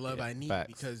Yeah, the kind of love yeah. I need Facts,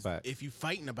 because facts. if you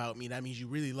fighting about me, that means you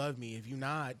really love me. If you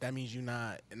not, that means you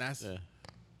not, and that's Yeah.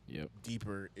 Yep.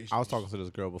 deeper issues. I was talking to this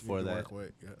girl you before need to that work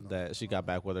with. Yeah. that she got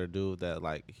back with her dude that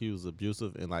like he was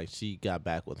abusive and like she got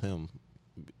back with him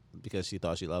because she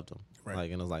thought she loved him. Right.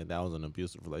 Like and it was like that was an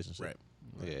abusive relationship. Right.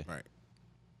 Yeah. Right.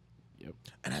 Yep.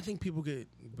 And I think people get.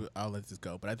 I'll let this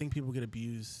go, but I think people get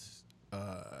abused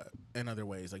in other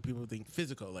ways. Like people think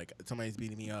physical, like somebody's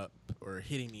beating me up or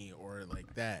hitting me or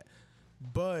like that.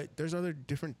 But there's other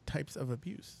different types of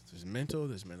abuse. There's mental.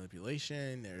 There's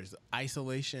manipulation. There's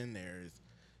isolation. There's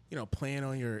playing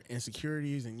on your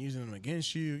insecurities and using them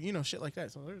against you. Shit like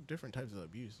that. So there are different types of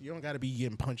abuse. You don't got to be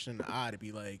getting punched in the eye to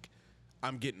be like,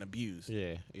 I'm getting abused.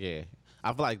 Yeah. Yeah.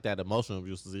 I feel like that emotional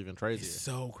abuse is even crazier. It's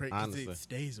so crazy 'cause Honestly. it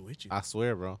stays with you. I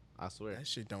swear, bro. I swear. That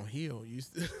shit don't heal. You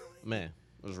still Man,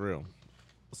 it was real.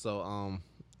 So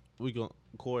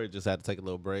Corey just had to take a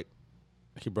little break.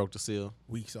 He broke the seal.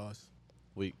 weak sauce.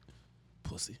 Weak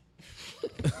pussy.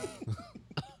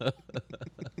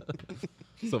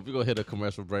 So we're gonna hit a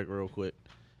commercial break real quick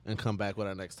and come back with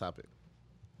our next topic.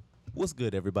 What's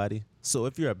good, everybody? So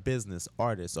if you're a business,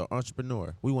 artist, or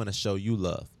entrepreneur, we want to show you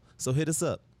love. So hit us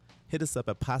up. Hit us up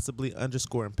at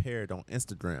possibly_impaired on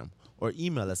Instagram or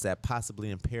email us at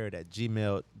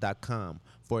possiblyimpaired@gmail.com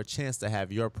for a chance to have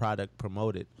your product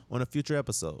promoted on a future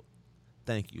episode.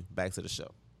 Thank you. Back to the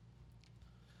show.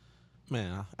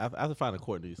 Man, after finding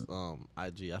Courtney's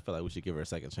IG, I feel like we should give her a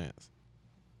second chance.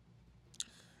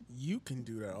 You can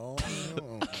do that all on your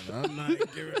own. I'm not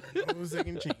giving her no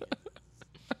second chance.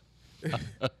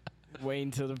 Wait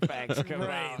until the facts come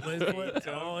Right, out. let's Wait let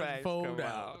until all the facts unfold come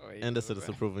out. Wait And the till the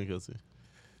citizen proven guilty.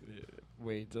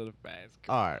 Wait until the facts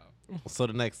come All right. out. So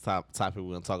the next topic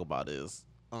we're gonna talk about is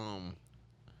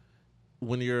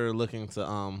when you're looking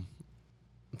to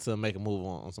make a move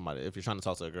on somebody, if you're trying to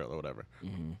talk to a girl or whatever.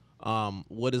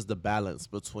 What is the balance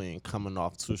between coming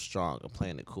off too strong and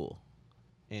playing it cool?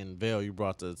 And Vale, you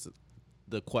brought the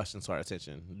question to our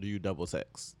attention. Do you double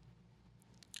text?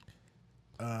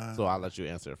 So I'll let you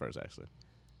answer it first, actually.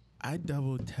 I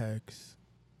double text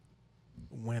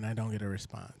when I don't get a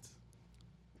response.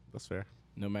 That's fair.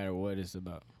 No matter what it's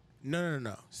about.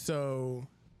 No. So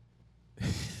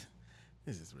this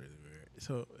is really weird.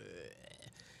 So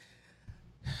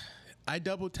I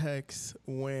double text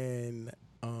when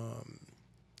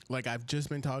like I've just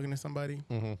been talking to somebody,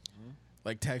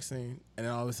 like texting, and then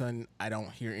all of a sudden I don't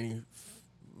hear any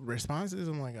responses.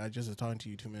 I'm like, I just was talking to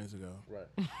you 2 minutes ago. Right.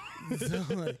 So,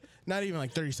 like, not even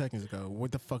like 30 seconds ago.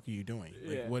 What the fuck are you doing?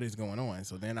 Like, Yeah. what is going on?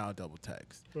 So then I'll double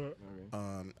text. I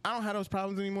don't have those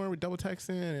problems anymore with double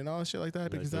texting and all that shit like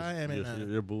that because I am in a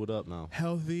You're booed up now.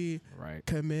 healthy, Right.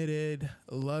 committed,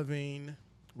 loving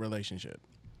relationship.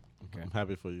 Okay. I'm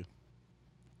happy for you,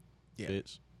 Yeah.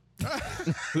 bitch.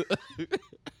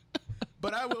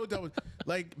 But I will double.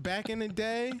 Like back in the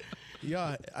day,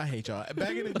 y'all, I hate y'all.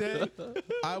 Back in the day,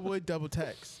 I would double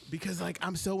text because like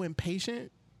I'm so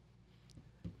impatient.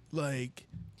 Like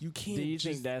you can't. Do you just,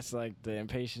 think that's like the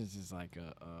impatience is like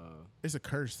it's a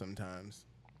curse sometimes?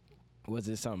 was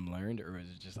it something learned or is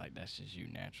it just like that's just you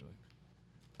naturally?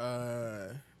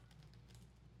 I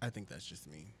think that's just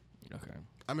me. Okay.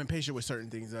 I'm impatient with certain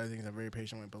things. Other things I'm very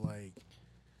patient with. But like,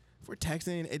 if we're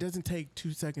texting, it doesn't take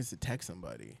 2 seconds to text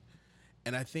somebody.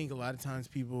 And I think a lot of times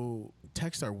people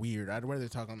texts are weird. I'd rather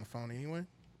talk on the phone anyway.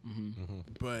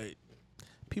 But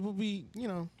people be,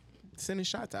 sending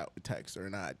shots out with text or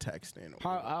not texting.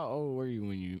 How old were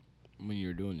you when you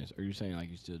were doing this? Are you saying like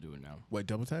you still do it now? What,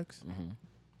 double text?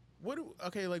 What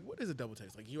is a double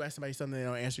text? Like you ask somebody something, they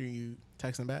don't answer you,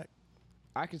 text them back?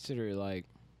 I consider it like,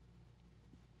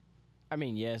 I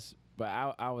mean, yes, but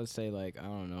I would say like, I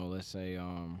don't know, let's say,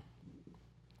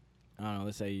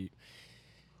 let's say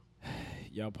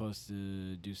y'all supposed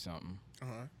to do something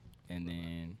and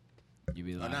then you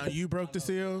be like, Now you broke the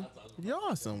seal?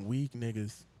 Y'all some weak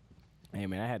niggas. hey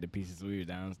man, I had to piece this weird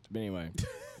down. But anyway,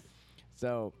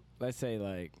 so let's say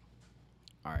like,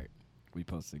 all right, we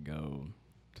supposed to go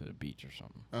to the beach or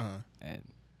something at,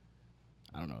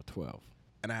 I don't know, 12.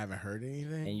 And I haven't heard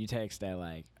anything? And you text at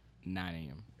like 9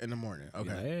 a.m. In the morning. Be Okay.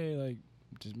 like, hey, like,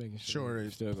 just making sure. Sure,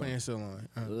 it's still playing going. still on.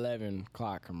 11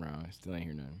 o'clock come around, still ain't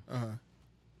hear nothing.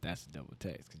 That's a double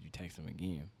text because you text them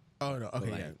again. Oh, no.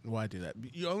 Okay, like- yeah. Why do that?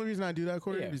 The only reason I do that,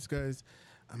 Corey, Yeah. is because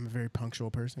I'm a very punctual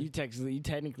person. You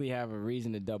technically have a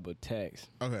reason to double text.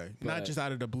 Okay. Not But- just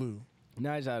out of the blue.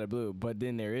 Not just out of the blue, but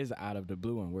then there is out of the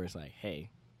blue one where it's like, hey,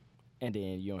 and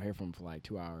then you don't hear from them for like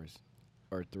 2 hours.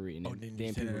 or 3, and Oh, then, then you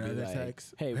then send people be another like,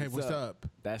 text. "Hey, what's up?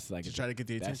 That's like To try to get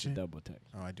the that's a attention. double text.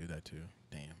 Oh, I do that too.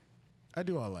 Damn, I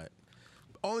do all that.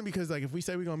 Only because like if we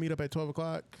say we're gonna meet up at 12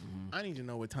 o'clock, I need to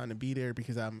know what time to be there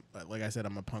because I'm like I said,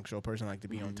 I'm a punctual person. I like to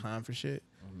be on time for shit.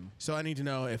 So I need to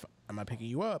know if am I picking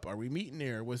you up? Are we meeting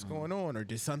there? What's going on? Or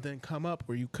did something come up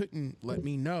where you couldn't let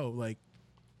me know? Like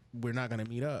we're not gonna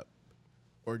meet up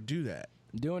or do that.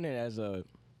 Doing it as a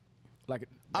like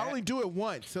I only do it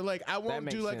once. So like I won't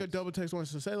makes do like a sense. double text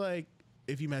once. So say like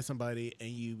if you met somebody and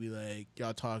you be like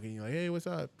y'all talking, you're like, hey, what's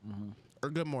up? Or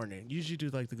good morning. Usually do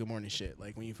like the good morning shit.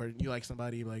 Like when you like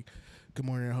somebody, you be like, good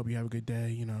morning. I hope you have a good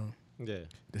day. You know, Yeah.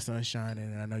 the sun's shining,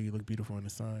 and I know you look beautiful in the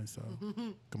sun. So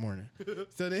good morning.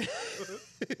 So then,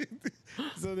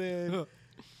 so then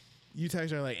you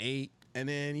text her like 8, and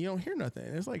then you don't hear nothing.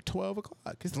 It's like 12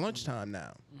 o'clock. It's lunchtime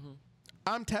now.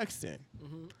 I'm texting.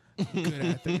 Good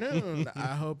afternoon. I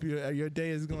hope your day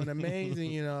is going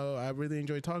amazing. You know, I really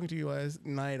enjoyed talking to you last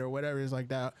night or whatever. It's like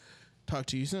that. Talk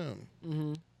to you soon.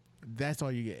 That's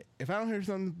all you get. If I don't hear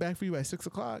something back for you at 6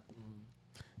 o'clock,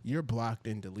 you're blocked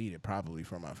and deleted probably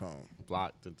from my phone.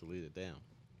 Blocked and deleted. Damn.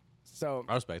 so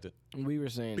I respect it. we were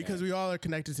saying Because that. we all are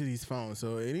connected to these phones.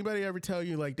 So anybody ever tell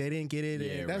you like they didn't get it,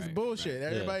 Yeah, that's right, bullshit.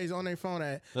 right. Everybody's on their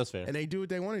phone That's fair. and they do what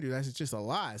they want to do. That's just a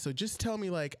lie. So just tell me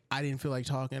like I didn't feel like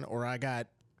talking or I got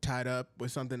tied up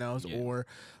with something else Yeah. or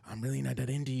I'm really not that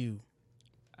into you.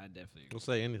 I definitely agree. Don't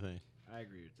say anything. I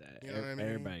agree with that. You know what I mean?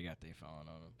 Everybody got their phone on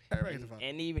them. Everybody gets a phone.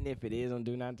 And even if it is on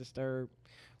Do Not Disturb,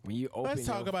 when you open Let's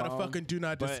talk your about phone, a fucking do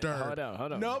not but disturb. Hold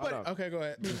on. Nobody. hold on. Okay, go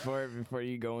ahead. Before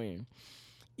you go in,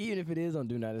 even if it is on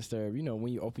Do Not Disturb, you know,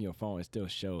 when you open your phone, it still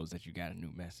shows that you got a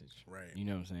new message. Right. You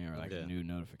know what I'm saying? Or like Yeah. a new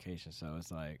notification. So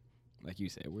it's like you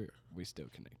said, we're still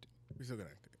connected. We still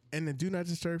connected. And the do not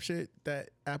disturb shit that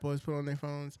Apple has put on their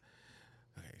phones.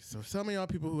 Okay, so some of y'all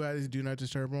people who have this do not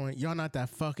disturb on, y'all not that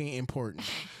fucking important.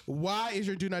 Why is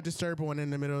your do not disturb on in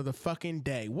the middle of the fucking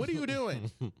day? What are you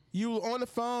doing? You on the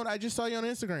phone? I just saw you on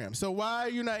Instagram. So why are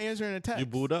you not answering a text? You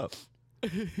booed up.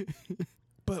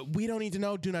 But we don't need to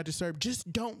know do not disturb.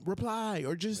 Just don't reply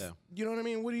or just you know what I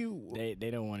mean? What do you? They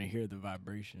don't want to hear the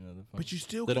vibration of the phone. But you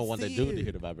still They can don't want their see dude it. to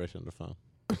hear the vibration of the phone.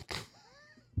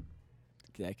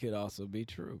 That could also be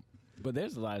true. But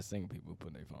there's a lot of single people who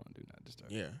put their phone on Do Not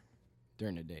Disturb Yeah,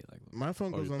 during the day. Like, my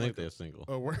phone Or goes you on think like they're single.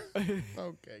 a word.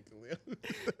 Okay, Khalil.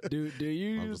 do you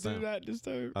use Do 100%. Not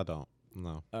Disturb? I don't.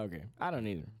 No. Okay, I don't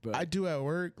either. But I do at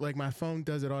work. Like my phone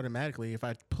does it automatically. If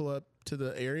I pull up to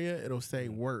the area, it'll say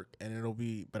work, and it'll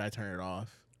be. But I turn it off.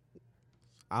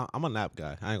 I'm a nap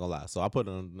guy. I ain't gonna lie. So I put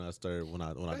it on the disturb when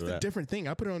I That's do a that. different thing.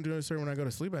 I put it on do not disturb when I go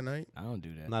to sleep at night. I don't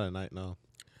do that. Not at night. No.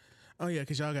 Oh yeah,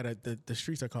 because y'all got the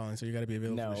streets are calling, so you got to be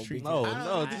available No, for the streets. No, I don't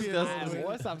no, have to this be is- available.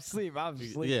 Once I'm asleep, I'm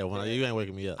asleep. Yeah, when you ain't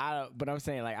waking me up. I don't, but I'm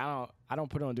saying like I don't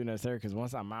put it on Do Not Disturb because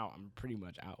once I'm out, I'm pretty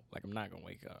much out. Like I'm not gonna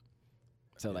wake up.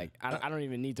 So like I don't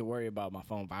even need to worry about my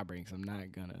phone vibrating. Cause I'm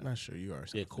not gonna. I'm not sure you are.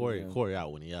 Yeah, So. Corey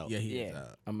out when he out. Yeah, he yeah, is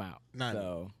out. I'm out. Not-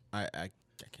 so I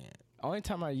can't. only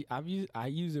time I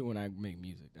use it when I make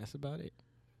music. That's about it.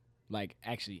 Like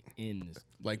actually in this,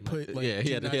 Like put. Like, yeah, he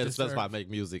do had not to disturb. specify make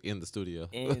music in the studio.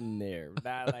 in there,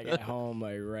 not like at home.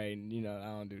 Like right, you know, I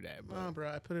don't do that. But Nah, bro,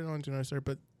 I put it on do not disturb,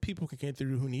 but people can get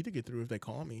through who need to get through if they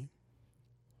call me.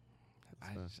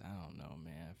 I don't know,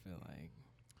 man. I feel like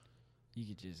you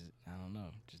could just I don't know,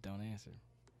 just don't answer.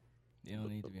 You don't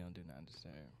need to be on Do Not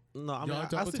Disturb. No, I mean Y'all I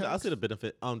double see the text?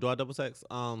 benefit. Do I double text?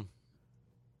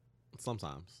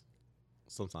 Sometimes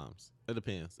it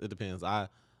depends.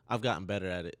 I've gotten better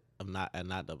at it. I'm not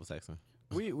double texting.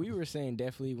 We were saying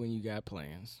definitely when you got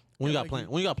plans. When you Yeah, got like plans,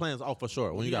 when you got plans, oh for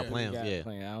sure. When you got Yeah, plans, You got yeah.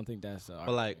 plans. I don't think that's. But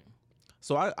like,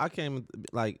 so I came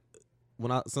like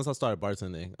since I started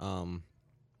bartending,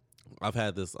 I've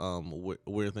had this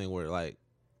weird thing where like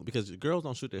because girls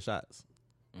don't shoot their shots,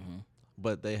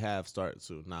 but they have started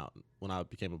to now when I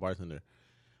became a bartender.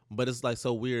 But it's like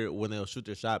so weird when they'll shoot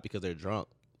their shot because they're drunk,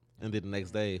 and then the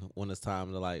next day when it's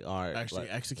time to like all right, Actually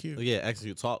like, execute. yeah,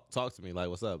 execute, talk to me like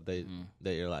what's up?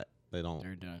 They're like they don't.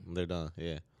 They're done. They're done.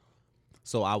 Yeah.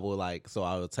 So I will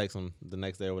text them the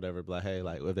next day or whatever, be like, hey,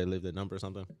 like if they leave their number or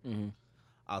something,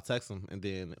 I'll text them, and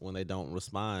then when they don't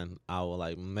respond, I will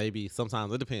like maybe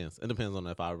sometimes it depends. It depends on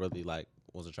if I really like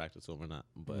was attracted to them or not.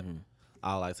 But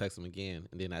I'll like text them again,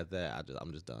 and then after that,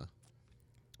 I'm just done.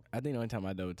 I think the only time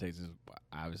I double text is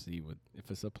obviously if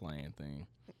it's a plan thing,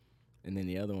 and then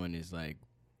the other one is like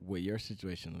with your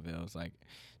situation, Lavelle. It's like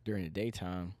during the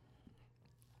daytime.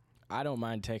 I don't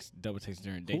mind double texting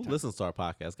during the Who daytime. listens to our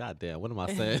podcast? God damn, what am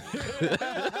I saying?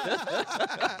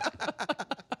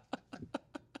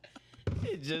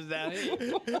 It's just out here.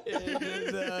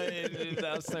 It's just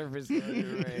out surface.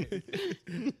 Right?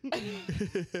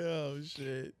 Oh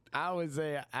shit. I would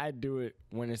say I do it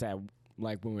when it's at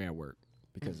like when we're at work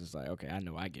because it's like okay, I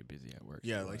know I get busy at work.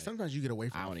 Yeah, so, like sometimes you get away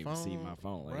from I don't the even phone. see my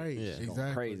phone. Like, Right, it's going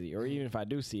exactly. crazy. Or even if I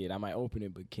do see it, I might open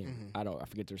it, but can't. I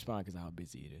forget to respond because of how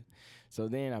busy it is. So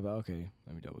then I'm like, okay,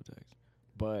 let me double text.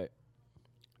 But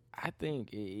I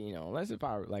think unless if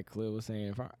I like Khalil was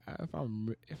saying,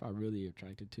 if I really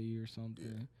attracted to you or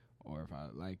something, or if I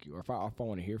like you, or if I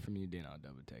want to hear from you, then I'll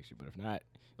double text you. But if not,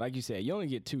 like you said, you only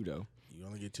get 2 though. You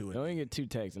only get 2. You only get 2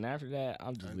 texts, and after that,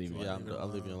 I'm just leaving. Yeah, I'll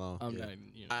leave you alone. I'm yeah.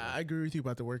 not. I agree with you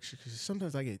about the work because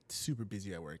sometimes I get super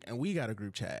busy at work, and we got a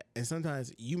group chat, and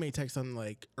sometimes you may text something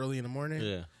like early in the morning,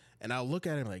 Yeah. and I'll look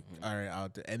at it like, all right,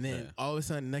 and then all of a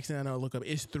sudden, next thing I know, I look up,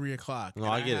 it's 3:00. No,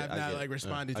 and I get it. have I not get like it.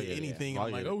 responded I to get it. anything. I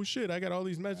I'm like, get it. oh shit, I got all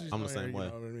these messages. I'm the on here, same way.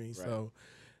 You know what I mean? Right. So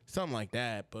something like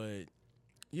that, but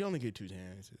you only get 2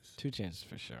 chances. 2 chances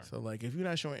for sure. So like, if you're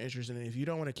not showing interest in it, if you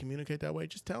don't want to communicate that way,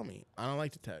 just tell me. I don't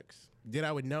like to text. Then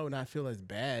I would know, not feel as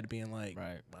bad being like,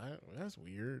 Right. That's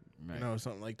weird, Right.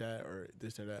 something like that, or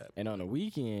this or that. And on the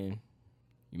weekend,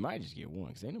 you might just get one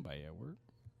because ain't nobody at work.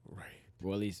 Right.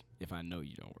 Well, at least if I know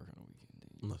you don't work on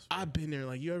the weekend. Then I've been there.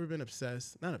 Like, you ever been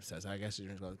obsessed? Not obsessed, I guess,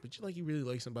 but you really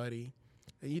like somebody,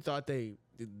 and you thought they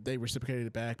reciprocated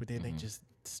it back, but then they just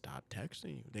stopped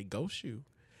texting you. They ghost you.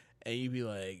 And you be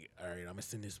like, all right, I'm going to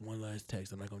send this one last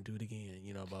text. I'm not going to do it again.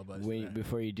 Blah, blah, blah.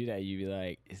 before you do that, you be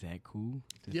like, is that cool?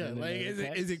 to Yeah, send like,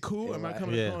 another is it text? cool? Am I Am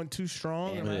coming Yeah. across too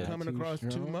strong? Am I Yeah. coming Too across too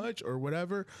strong? much or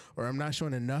whatever? Or I'm not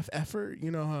showing enough effort?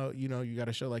 You know how, you got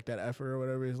to show like that effort or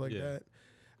whatever is like Yeah. that?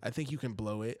 I think you can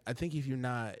blow it. I think if you're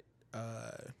not,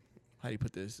 how do you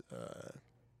put this?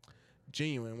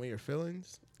 Genuine with your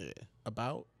feelings Yeah.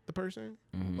 about the person.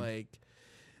 Mhm.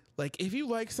 Like if you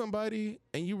like somebody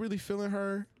and you really feeling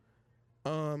her,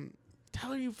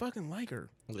 tell her you fucking like her.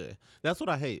 Yeah. That's what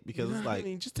I hate because You know it's what I like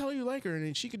mean? Just tell her you like her, and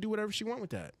then she can do whatever she want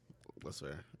with that. that's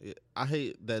fair. Yeah. I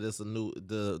hate that it's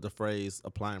the phrase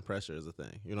applying pressure is a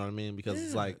thing. You know what I mean? Because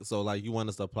it's Yeah. like so like you want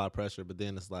us to apply pressure, but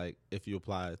then it's like if you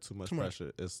apply too much Too much.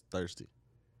 pressure, it's thirsty.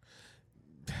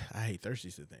 I hate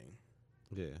thirsty's the thing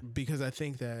Yeah. because I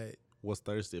think that What's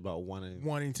thirsty about wanting?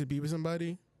 wanting to be with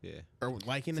somebody Yeah. or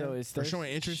liking So them it's or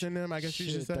showing interest in them, I guess you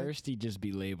should say. thirsty just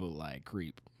be labeled like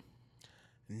creep.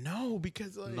 No,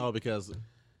 because like No, because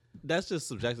that's just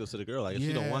subjective to the girl. Like if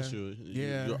she don't want you,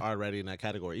 Yeah. you're already in that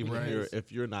category. Even Right.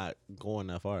 if you're not going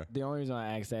that far. The only reason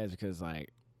I ask that is because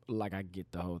like I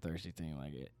get the whole thirsty thing.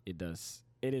 Like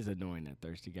it is annoying that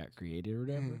thirsty got created or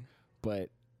whatever. Mhm.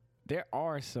 But there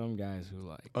are some guys who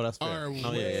like. Oh, that's fair. Are Oh, yeah,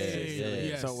 way- yeah, yeah, yeah.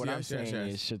 yes, So what I'm yes, saying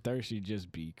yes. is, should thirsty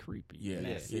just be creepy? Yeah, and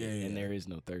that's yeah, it. yeah. And there is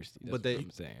no thirsty. That's But what they- I'm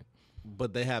saying.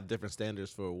 But they have different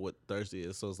standards for what thirsty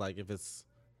is. So it's like if it's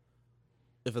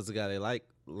a guy they like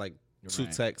 2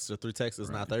 Right. texts or 3 texts, it's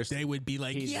not thirsty. they would be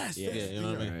like, He's- yes, yeah, Yeah, you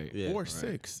know what I mean? Right. Yeah. or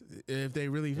 6 if they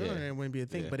really feel Yeah. it, it wouldn't be a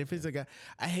thing. Yeah. But if it's a guy,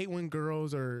 I hate when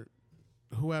girls or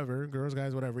whoever, girls,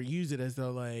 guys, whatever, use it as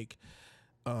though like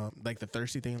the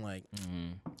thirsty thing. Like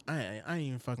I ain't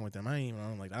even fucking with them. I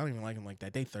don't even like them like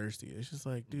that. They thirsty. It's just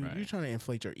like, dude, Right. you're trying to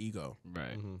inflate your ego.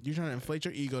 Right. Mhm. You're trying to inflate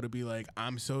your ego to be like,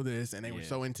 I'm so this, and they were Yeah.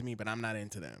 so into me, but I'm not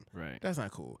into them. Right. That's not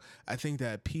cool. I think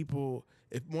that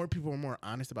if more people were more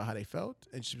honest about how they felt,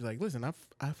 and just be like, listen,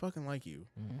 I fucking like you.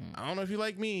 I don't know if you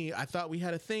like me. I thought we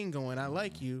had a thing going. I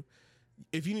like you.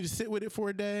 If you need to sit with it for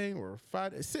a day or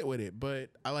 5, sit with it.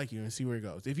 But I like you and see where it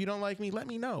goes. If you don't like me, let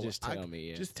me know. Just tell me,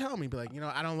 yeah. Just tell me. Be like,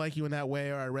 I don't like you in that way,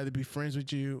 or I'd rather be friends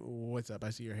with you. What's up? I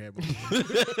see your head moving.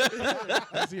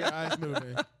 I see your eyes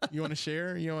moving. You want to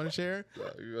share? Go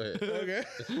ahead. Okay.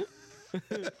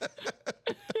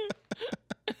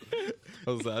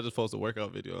 I just posted a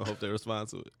workout video. I hope they respond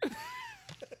to it.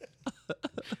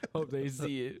 Hope they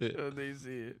see it. Yeah. Hope they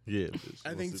see it. Yeah. bitch. I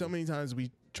We'll think see so that. many times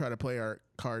we try to play our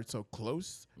cards so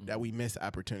close that we miss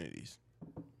opportunities.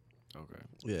 Okay.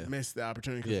 Yeah. Miss the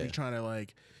opportunity because Yeah. we're trying to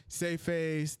like save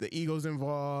face, the ego's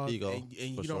involved. Ego, and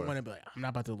you for don't sure. want to be like, I'm not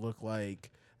about to look like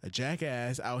a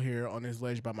jackass out here on this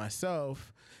ledge by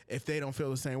myself if they don't feel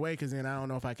the same way, because then I don't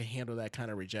know if I can handle that kind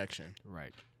of rejection.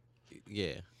 Right.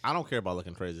 Yeah. I don't care about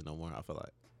looking crazy no more. I feel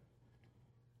like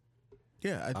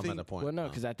Yeah, I I'm at think. the point. Well, no,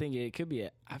 because I think it could be.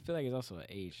 I feel like it's also an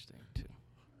age thing too.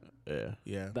 yeah.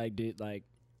 Yeah. Like,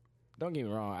 don't get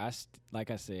me wrong. Like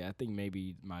I said, I think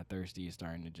maybe my thirsty is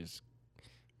starting to just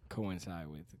coincide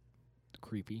with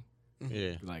creepy.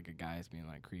 Yeah. Like a guy's being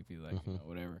like creepy, like Mhm.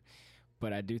 whatever.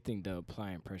 But I do think the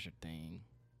applying pressure thing.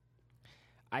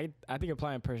 I think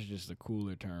applying pressure is just a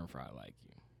cooler term for I like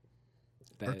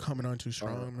you. Or coming on too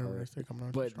strong. or- Remember or- they say coming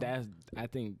on too But strong. I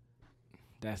think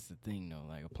that's the thing though.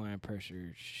 Like applying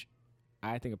pressure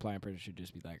I think applying pressure should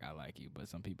just be like, I like you. But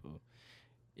some people,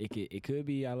 it could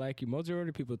be I like you. Majority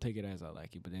of people take it as I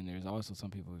like you. But then there's also some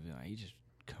people who be like, you just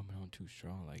coming on too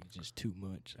strong, like just too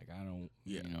much. Like I don't,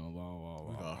 Yeah. you know, blah,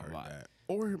 We've all heard blah. that.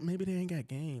 Or maybe they ain't got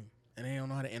game and they don't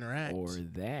know how to interact Or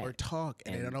that. or talk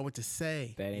and they And don't know what to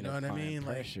say. That You ain't know what I applying mean?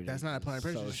 Like pressure. that's not applying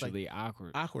pressure. It's Socially like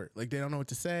awkward. awkward. Like they don't know what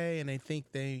to say and they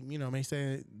think they, may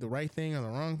say the right thing or the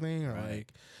wrong thing or Right.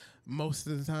 like most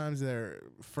of the times their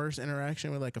first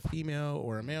interaction with like a female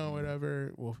or a male or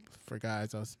whatever. Well, for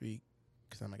guys, I'll speak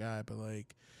because I'm a guy, but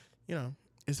like,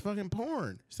 it's fucking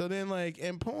porn. So then like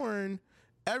in porn,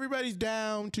 everybody's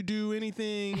down to do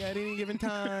anything at any given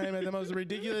time at the most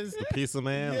ridiculous. The pizza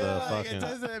man, Yeah, the like, fucking it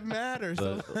doesn't matter.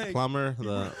 the So like, plumber,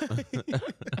 the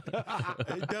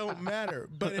it don't matter.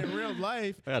 But in real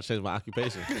life, I gotta change my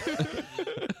occupation.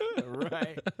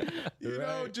 Right. you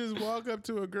don't just walk up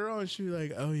to a girl and she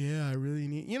like, oh yeah, I really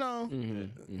need,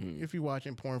 if you're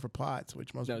watching porn for plots,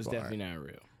 which most That was people definitely aren't, not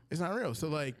real. it's not real. So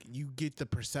like you get the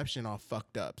perception all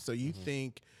fucked up. So you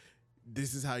think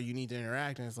this is how you need to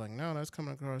interact, and it's like, no, that's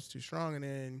coming across too strong. And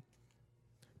then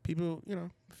people,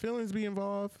 feelings be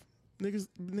involved.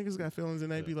 Niggas got feelings,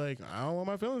 and they be like, I don't want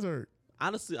my feelings hurt.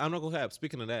 Honestly, I'm not gonna have.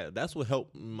 Speaking of that, that's what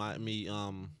helped me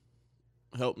out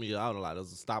a lot. Is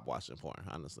to stop watching porn.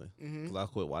 Honestly, because I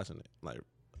quit watching it. Like,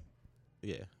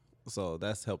 yeah. So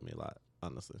that's helped me a lot.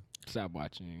 Honestly, Stop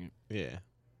watching it. yeah.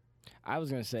 I was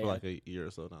gonna say, For like a year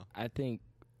or so now. I think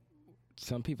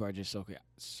some people are just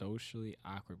socially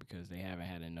awkward because they haven't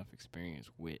had enough experience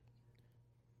with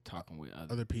talking with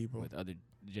Other people. with other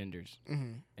genders,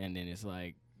 Mm-hmm. and then it's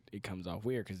like it comes off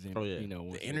weird because then Oh, yeah.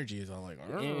 The energy is all like,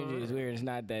 the energy is weird. It's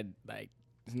not that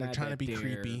it's They're not trying to that be they're-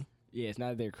 creepy. Yeah, it's not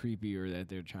that they're creepy or that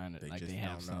they're trying to They like just they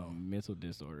have don't know. some mental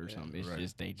disorder or Yeah, something. It's right.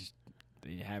 just they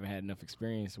haven't had enough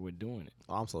experience with doing it.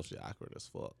 Oh, I'm socially awkward as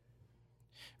fuck.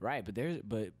 Right, but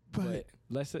but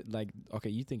let's say, like, okay,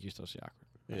 you think you're socially awkward.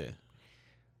 Right? Yeah,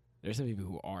 There's some people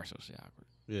who are socially awkward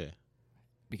yeah,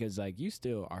 because like you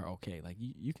still are okay. Like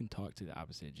you can talk to the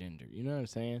opposite gender. You know what I'm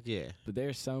saying? yeah. But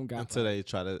there's some guys Until they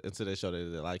show that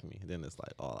they like me, then it's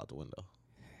like all out the window.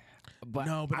 but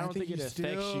No, but I I don't think think it you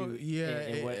affects still- you. yeah,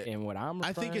 in what I'm referring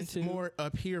I think it's to. more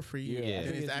up here for you Yeah, I than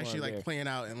think it's it's actually more like there. playing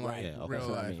out in like Right. Yeah, okay. real That's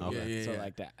what I life. mean. Okay. Yeah, So yeah.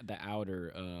 like the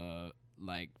outer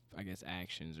like I guess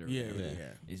actions or Yeah, whatever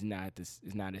yeah. is not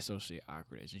as socially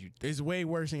awkward as you. It's way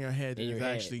worse in your head than In your it's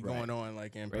head, actually right. going on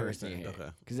like in Way worse in person. your head. Okay.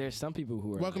 Because there's some people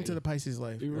who are Welcome to the Pisces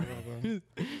life. You're Welcome.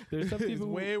 there's some It's people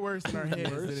who, way worse in our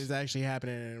heads Worse. than is actually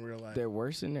happening in real life. they're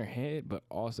worse in their head, but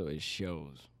also it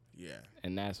shows. Yeah.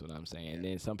 And that's what I'm saying. And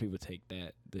then some people take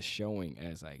the showing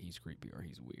as like he's creepy or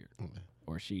he's weird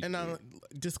or she's And now, weird.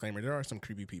 disclaimer: there are some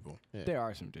creepy people. There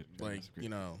are some Like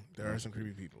there are some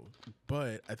creepy people.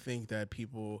 But I think that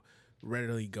people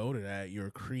readily go to that. You're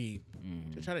a creep.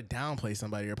 To try to downplay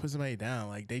somebody or put somebody down.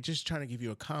 Like they just trying to give you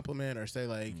a compliment or say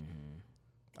like,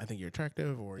 I think you're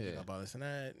attractive or you know, about this and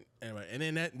that. Anyway, and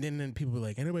then people be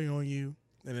like, anybody on you?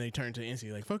 And then they turn to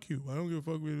instantly like, fuck you. I don't give a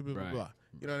fuck. Blah, blah, blah, Right. blah.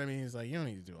 You know what I mean? It's like you don't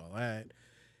need to do all that.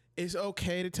 It's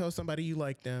okay to tell somebody you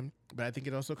like them, but I think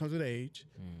it also comes with age.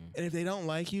 And if they don't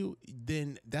like you,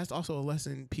 then that's also a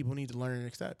lesson people need to learn and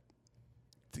accept.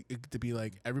 To be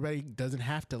like, everybody doesn't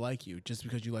have to like you just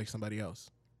because you like somebody else.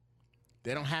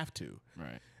 They don't have to.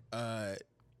 Right.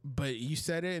 But you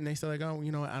said it, and they said like, oh,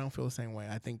 you know what? I don't feel the same way.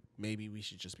 I think maybe we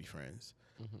should just be friends.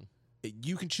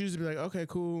 You can choose to be like, okay,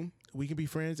 cool, we can be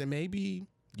friends, and maybe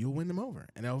you'll win them over,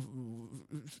 and they'll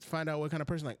find out what kind of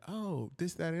person, like, oh,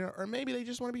 this, that, and that. Or maybe they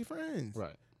just want to be friends.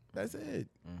 Right. That's it.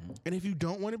 And if you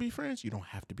don't want to be friends, you don't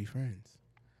have to be friends.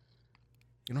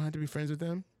 You don't have to be friends with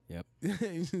them. Yep.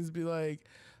 You just be like,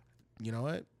 you know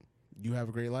what? You have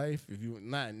a great life. If you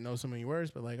not know some of your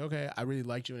words, but like, okay, I really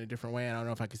liked you in a different way. And I don't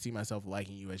know if I could see myself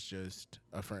liking you as just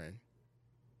a friend.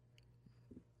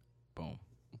 Boom.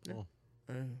 Oh,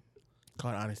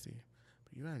 Called honesty.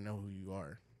 But you gotta know who you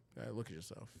are. You gotta look at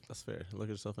yourself. that's fair. Look at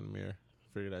yourself in the mirror.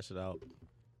 Figure that shit out.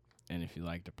 And if you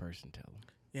like the person, tell them.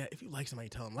 Yeah, if you like somebody,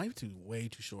 tell them life too way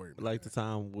too short. Like the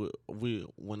time we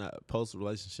when I post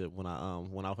relationship, when I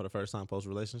went out for the first time post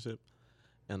relationship,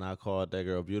 and I called that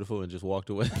girl beautiful and just walked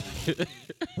away.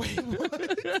 Wait,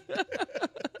 what?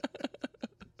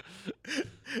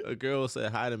 A girl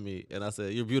said hi to me, and I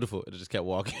said, "You're beautiful," and it just kept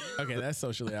walking. Okay, that's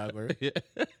socially awkward. Yeah.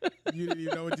 You didn't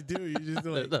even know what to do. You just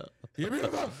like, No.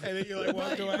 And then you like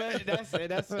walk away.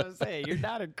 That's what I'm saying. You're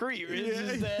not a creep. It's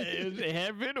just that it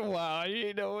had been a while. You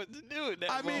didn't know what to do.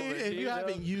 I mean, if you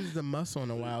haven't used the muscle in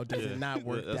a while, does it not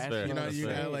work? That's fair. You know, That's you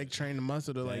fair. gotta like train the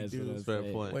muscle to like do Fair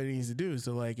point. what it needs to do.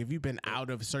 So like, if you've been out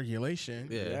of circulation,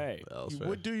 Right. that was fair.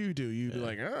 what do? You be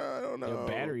like, I don't know. Your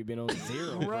battery been on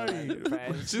zero. Right.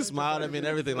 She smiled at me and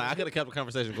everything. Like I could have kept the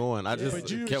conversation going. I just But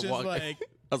you was kept just walking. like,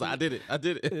 I was like, I did it. I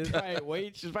did She's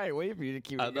it. probably waiting for you to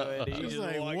keep I it know. going. and you I was just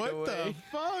like, walked what away.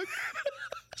 the fuck?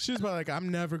 She's probably like, I'm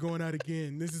never going out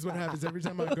again. This is what happens every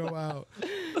time I go out.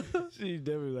 She's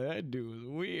definitely like, that dude was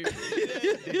weird.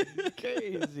 That dude is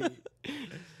crazy.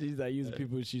 She's like using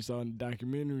people she saw in the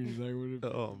documentaries. Like, what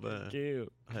if Oh man. killed?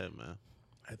 Hey man.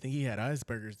 I think he had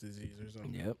Asperger's disease or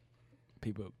something. Yep.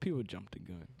 People jumped the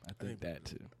gun. I think that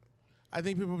too. I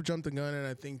think people jump the gun, and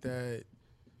I think that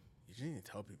you just need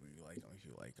to tell people you like them if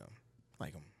you like them.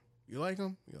 Like them. You like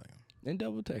them? You like them. And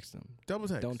double text them. Double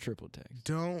text. Don't triple text.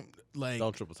 Don't like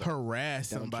Don't triple text. harass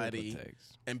Don't somebody triple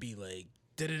text. and be like,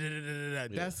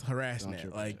 da-da-da-da-da-da. That's harassment.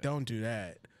 triple Like, text. don't do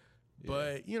that.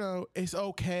 But, you know, it's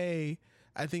okay.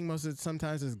 I think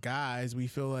sometimes as guys, we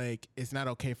feel like it's not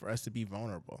okay for us to be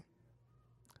vulnerable.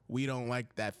 We don't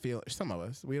like that feel. Some of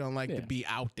us, we don't like to Yeah. be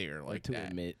out there like to that.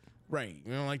 admit, Right.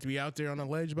 You don't like to be out there on the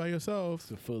ledge by yourself.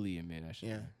 to fully admit, I should.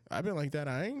 Yeah. I've been like that.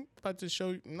 I ain't about to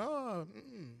show you. No.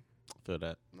 Feel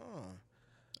that. No.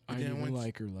 I But didn't then even once-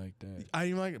 like her like that. I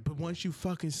didn't like it. But once you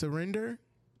fucking surrender,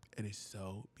 it's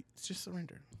just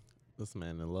surrender. This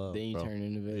man in love. Then you bro. turn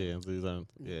into Yeah, so you turn,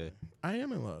 yeah. I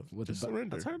am in love. With Just the bu-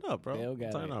 surrender. I turned up, bro.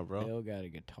 Turn up, bro. Bill got a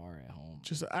guitar at home.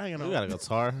 Just I ain't You know. got a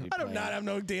guitar. I do not have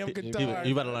no damn You- guitar.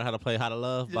 You better learn how to play "How to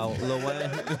Love" by Lil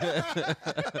Wayne.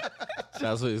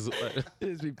 That's what he's.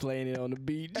 Just be playing it on the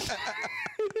beach.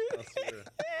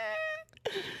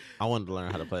 I wanted to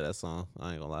learn how to play that song.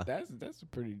 I ain't gonna lie. That's a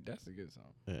good song.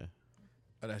 Yeah,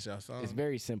 Oh, that's y'all song. It's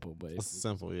very simple, but it's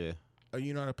simple. Yeah, Oh,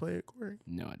 you know how to play it, Corey?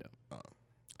 no, I don't. Oh.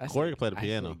 I Corey say- can play the I say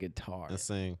piano guitar, and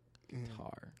sing.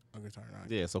 guitar. Oh, guitar. Not.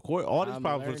 Yeah, so Corey, all these I'm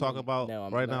problems we're talking learning. about No,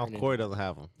 I'm right now, learning. Corey doesn't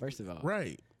have them. First of all,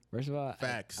 Right.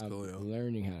 Facts, I'm Khalil.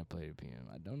 learning how to play the piano.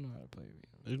 I don't know how to play the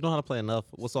piano. You know how to play enough.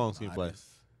 What songs can you play?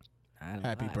 I don't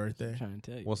Happy know. birthday. I'm trying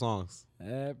to tell you. What songs?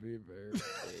 Happy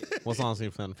birthday. What songs can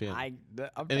you play on the piano? I'm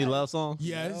Any bad. love songs?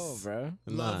 Yes. No, bro.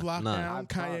 Love None. Lockdown. I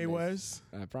Kanye promise. West.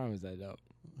 I promise I don't.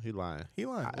 He lying. He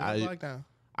lying. I- Love Lockdown.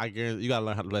 I guarantee you gotta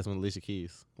learn how to play some Alicia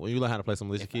Keys. When you learn how to play some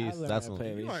Alicia If I Keys, learn that's how to when,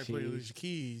 play You know how to Alicia play Keys. Alicia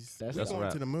Keys. That's We're the-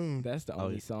 going to the moon. That's the Oh,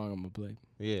 only yeah. song I'm gonna play.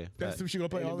 yeah, That's that, what you gonna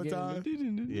play all the time.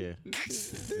 yeah,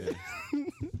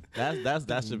 yeah.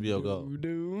 That should be your goal.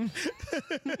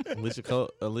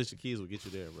 Alicia Keys will get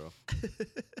you there, bro.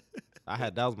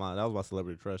 That was my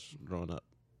celebrity crush growing up.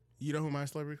 You know who my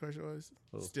celebrity crush was?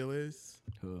 Who? Still is?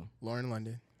 Who? Lauren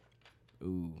London.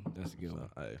 Ooh, that's a good So, one.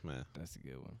 hey man, That's a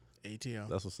good one. ATL.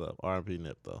 that's what's up. R&B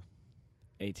Nip though.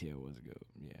 ATL was a good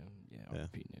one. Yeah. Yeah.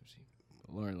 Pete Nipsey.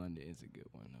 Lauren London is a good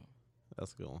one though.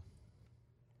 That's a good one.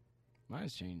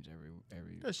 Mine's changed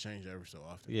every It does change every so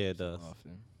often. Yeah, it does.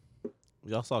 often.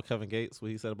 Y'all saw Kevin Gates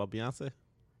what he said about Beyonce?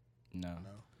 No.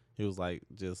 No. He was like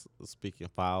just speaking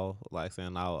foul, like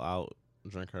saying I'll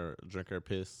drink her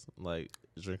piss, like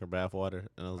drink her bath water,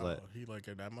 and I was like, He like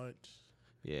it that much?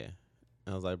 yeah.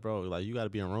 And I was like, bro, like you got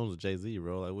to be in rooms with Jay-Z,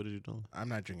 bro. Like, what are you doing? I'm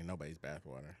not drinking nobody's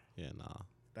bathwater. Yeah, nah.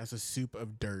 That's a soup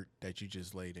of dirt that you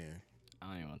just laid in. I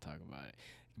don't even want to talk about it.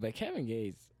 But Kevin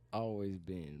Gates always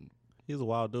been He's a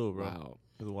wild dude, bro. wild.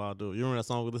 He's a wild dude. You remember that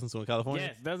song we listened to in California?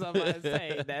 Yes, that's what I'm about to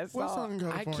say. That What song, song in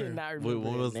I California? cannot Wait, remember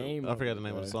what the was name. I forgot of the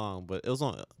name it, of the bro. song, but it was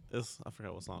on. I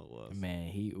forgot what song it was.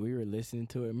 Man, we were listening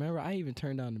to it. Remember, I even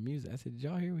turned on the music. I said, "Did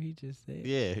y'all hear what he just said?"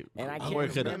 Yeah, And I Corey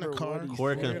can't couldn't- remember what he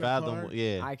Corey said. couldn't fathom.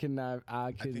 Yeah, I could not. I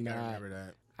I could think I not. remember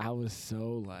that. I was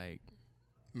so like,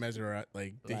 Mesmerized.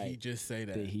 Like, did he Like, just say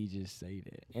that? did he just say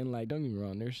that? And like, don't get me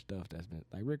wrong. There's stuff that's been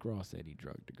like Rick Ross said he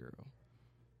drugged the girl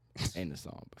in the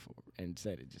song before and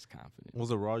said it just confident. was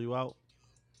it Raw You Out?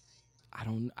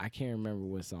 I can't remember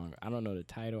what song. I don't know the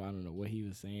title. I don't know what he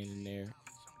was saying in there.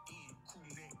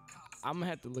 I'm gonna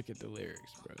have to look at the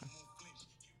lyrics, bro,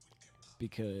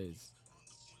 because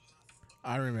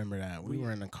I remember that. We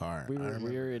were in the car. we I were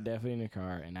remember. definitely in the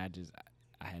car, and I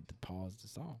had to pause the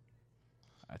song.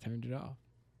 I turned it off.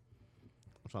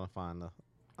 I'm trying to find the.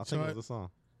 I So think it was the song.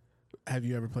 Have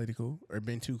you ever played it cool or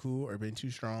been too cool or been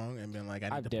too strong and been like, I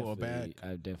need to pull back?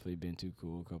 I've definitely been too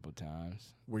cool a couple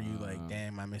times. Were you like, Um,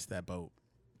 damn, I missed that boat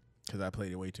because I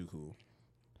played it way too cool?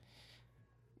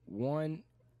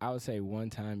 I would say one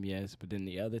time yes, but then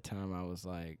the other time I was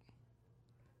like,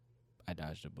 I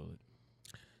dodged a bullet.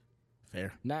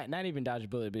 Fair. Not even dodged a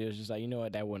bullet, but it was just like, you know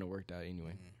what, that wouldn't have worked out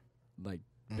anyway. Like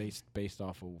based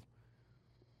off of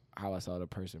how I saw the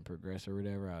person progress or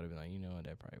whatever, I would have been like, you know what,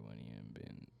 that probably wouldn't even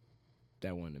been.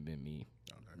 That wouldn't have been me.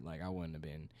 Okay. Like I wouldn't have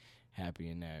been happy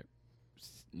in that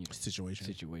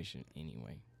situation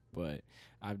anyway. But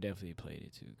I've definitely played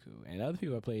it too cool, and other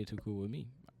people have played it too cool with me.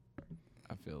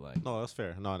 I feel like, No, that's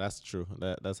fair. No, that's true.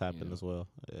 That's happened know. as well.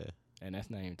 Yeah. and that's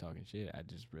not even talking shit. I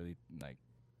just really like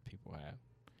people have,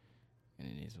 and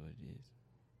it is what it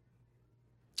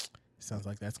is. Sounds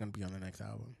like that's gonna be on the next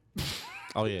album.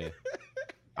 Oh yeah.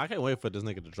 I can't wait for this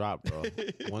nigga to drop, bro.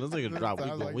 When this nigga drop,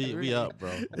 Sounds like we three. up, bro.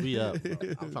 We up, bro.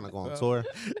 I'm trying to go on tour.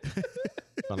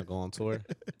 Trying to go on tour.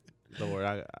 Don't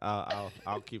worry,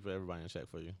 I'll keep everybody in check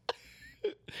for you.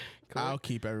 I'll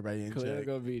keep everybody in Khalil check.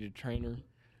 gonna be the trainer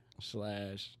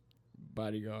 /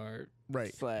 bodyguard.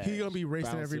 Right. / He gonna be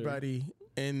racing bouncer. everybody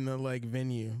in the like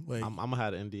venue. Like I'm gonna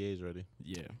have the NDAs ready.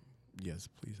 Yeah, yes,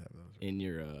 please have those. in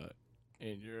your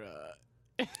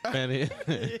Fanny,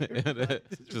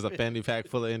 just a fanny pack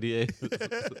full of NDAs.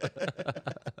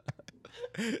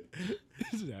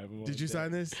 Did you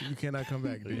sign this? You cannot come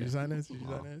back. Did you sign this? Did you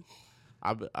sign this?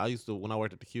 I used to, when I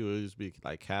worked at the Q, it used to be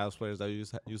like Cavs players that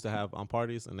used to have on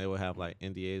parties, and they would have like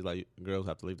NDAs, like girls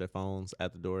have to leave their phones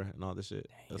at the door and all this shit.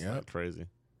 That's Yep. like crazy.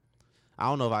 I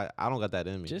don't know if I don't got that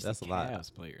in me. Just That's a a lot.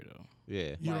 Cavs player though.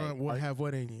 Yeah. You Like, don't have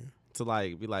what in you? To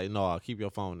like be like, no, keep your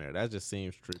phone there. That just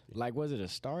seems trippy. Like, was it a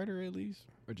starter at least?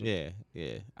 Or just, Yeah,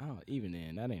 yeah. I don't, even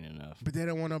then, that ain't enough. But they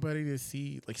don't want nobody to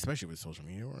see, like especially with social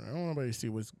media. I don't want nobody to see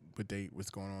what's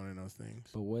going on in those things.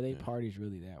 But were they Yeah. parties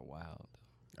really that wild?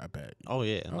 I bet. Oh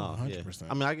yeah, Oh, no, yeah.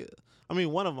 100%. I mean,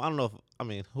 one of them. I don't know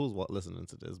if who's listening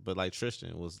to this, but like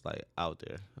Tristan was like out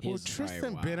there. Well, His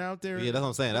Tristan probably been wild. out there. Yeah, that's what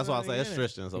I'm saying. That's why I say it's Yeah.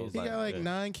 Tristan. So He it's He like, got like yeah.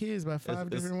 9 kids by 5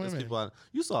 different It's women. people out-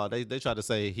 you saw they tried to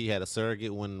say he had a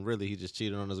surrogate when really he just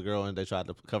cheated on his girl, and they tried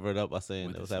to cover it up by saying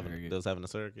With they a was having surrogate. a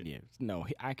surrogate. Yeah, no,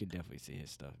 I could definitely see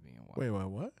his stuff being wild. Wait,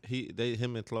 what?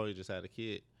 Him and Chloe just had a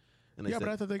kid, and they Yeah, said but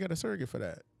I thought they got a surrogate for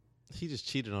that. he just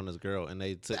cheated on his girl, and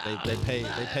they paid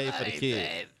for the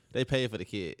kid. They paid for the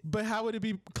kid. But how would it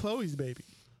be Chloe's baby?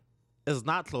 It's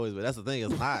not Chloe's, but that's the thing.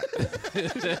 It's not.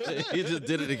 He just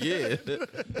did it again.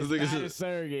 This nigga Not a just-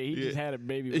 surrogate. He just Yeah. had a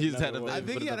baby. He With just had another a woman. I baby.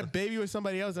 think but he had a another- baby with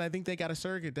somebody else, and I think they got a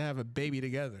surrogate to have a baby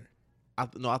together. I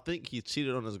think he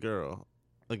cheated on his girl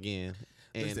again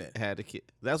and Listen. had a kid.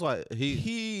 That's why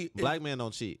He black men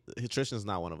don't cheat. Tristan's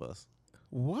not one of us.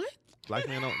 what? Black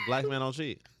men don't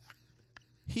cheat.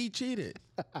 He cheated.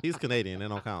 He's Canadian. They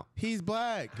don't count. He's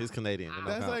black. He's Canadian. They don't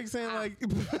That's count. like saying like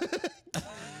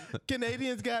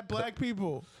Canadians got black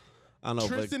people. I know,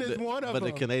 Tristan is one of but the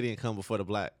them. Canadian come before the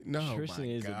black. No, Tristan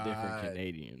my is a different God.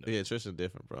 Canadian. Though. Yeah, Tristan's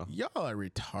different, bro. Y'all are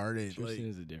retarded. Tristan Like,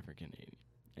 is a different Canadian,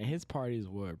 and his parties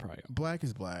were probably black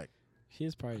is black.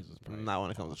 his parties was probably Not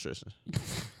when it comes to Tristan.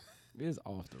 it is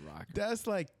off the rocker. That's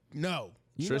like no.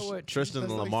 You Tristan, know what? Tristan and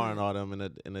That's like Lamar saying- and all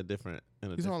them in a different.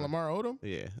 He's on Lamar Odom.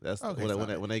 Yeah, that's Okay, when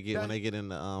they get that- when they get in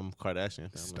the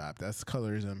Kardashian family. Stop. That's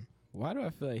colorism. Why do I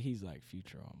feel like he's like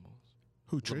Future almost?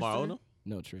 Who Tristan? Lamar Odom?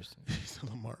 No, Tristan. He's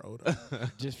Lamar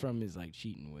Odom. Just from his like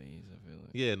cheating ways, I feel like.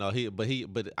 Yeah, no,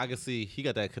 but I can see he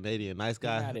got that Canadian nice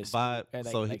guy not as vibe, smooth-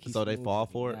 so like he's so they smooth, fall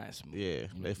but for he's it. not smooth, Yeah, you know?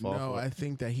 they fall No, for I it.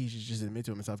 think that he should just admit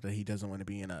to himself that he doesn't want to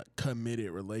be in a committed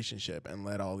relationship and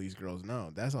let all these girls know.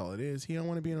 That's all it is. He don't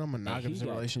want to be in a And he monogamous got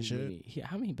too relationship. many-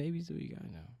 how many babies do he got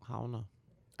now? I don't know.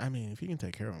 I mean, if he can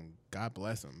take care of them, God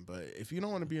bless him. But if you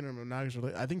don't want to be in a monogamous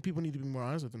relationship, I think people need to be more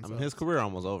honest with I themselves. mean, his career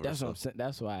almost over. That's so. what I'm saying.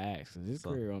 That's why I asked. 'Cause his So-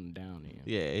 career on the down end.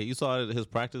 Yeah, you saw his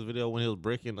practice video when he was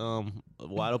breaking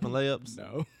wide open layups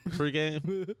No.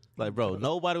 pregame. Like, bro,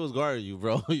 nobody was guarding you,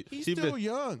 bro. He's He still missed-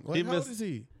 young. Like, he how old missed- is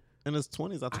he? in his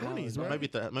 20s, I think. 20s, right? Maybe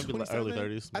like 27? early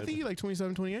 30s. I think maybe. he's like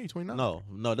 27, 28, 29.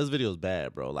 No, this video is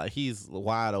bad, bro. Like he's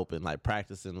wide open, like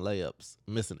practicing layups,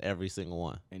 missing every single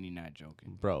one. And he not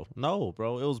joking. Bro, no,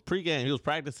 bro. It was pregame. He was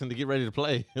practicing to get ready to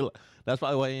play. That's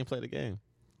probably why he ain't played the game.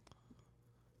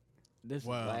 This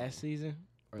Wow. last season?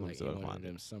 Or Let me like see if I in one of find it.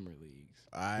 them summer leagues?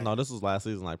 No, this was last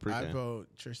season, like I pregame. vote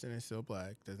Tristan is still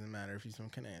black. Doesn't matter if he's from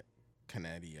Canada.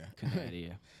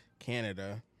 Canadian.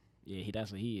 Canada. Yeah,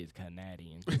 that's what he is,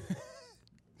 Canadian.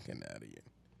 Canadian.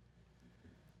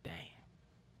 Damn.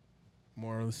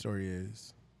 Moral of the story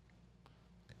is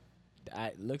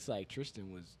It looks like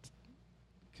Tristan was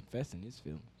confessing his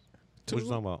feelings What you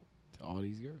talking about? to all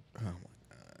these girls. oh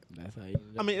my That's how he ended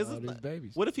up I mean, with is all it these like-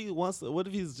 babies. What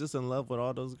if he's just in love with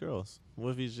all those girls?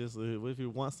 What if he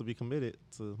wants to be committed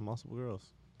to multiple girls?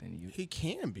 Then you, he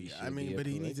can be. He I should mean, be a but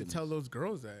he needs to tell polygamist. those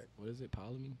girls that what is it?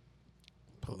 Polygamy?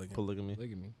 Polygamy.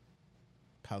 Polygamy.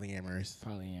 polyamorous.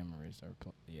 Polyamorous or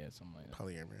yeah, something like that.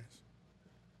 Polyamorous.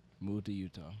 Move to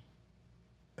Utah.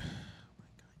 Y'all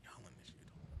in this shit.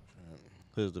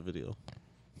 Here's the video.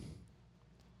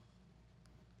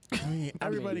 I mean,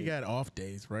 everybody got off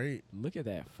days, right? Look at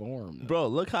that form, though. Bro,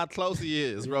 look how close he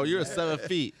is, bro. You're 7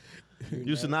 feet.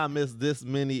 You should not miss this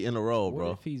many in a row, What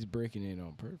bro. if he's breaking it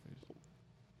on purpose?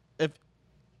 If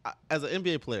as an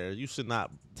NBA player, you should not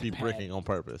be pad. breaking on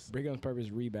purpose. Break on purpose,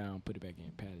 rebound, put it back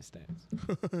in, pad his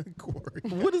stats. Corey.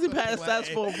 What does he pass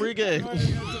stats for pregame?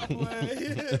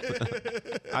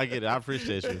 Corey I get it. I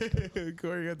appreciate you.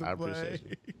 got to I play. appreciate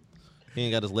you. He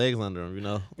ain't got his legs under him, you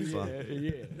know. So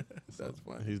Yeah. That's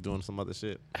funny. he's doing some other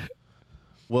shit.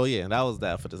 Well, yeah, that was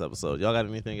that for this episode. Y'all got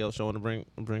anything else you want to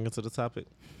bring into the topic?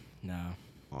 No.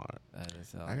 All right. That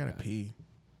is all I gotta pee,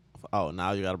 Oh,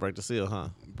 now you got to break the seal, huh?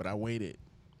 but I waited.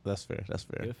 That's fair. That's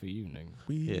fair. Good for you, nigga.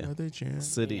 We Yeah. are the champs.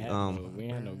 City. We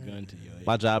ain't had no gun to your head.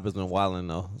 My job has been wilding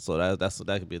though, so that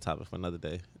could be a topic for another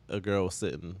day. A girl was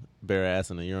sitting bare ass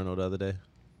in the urinal the other day.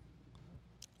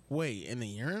 Wait, in the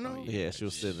urinal? Oh, Yeah, she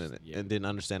was sitting in it Yeah. and didn't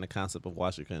understand the concept of why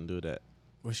she couldn't do that.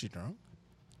 Was she drunk?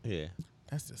 Yeah,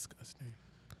 That's disgusting.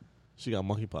 she got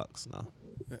monkeypox now.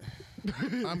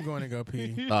 I'm going to go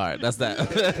pee. All right, that's that.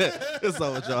 It's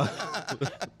over, y'all.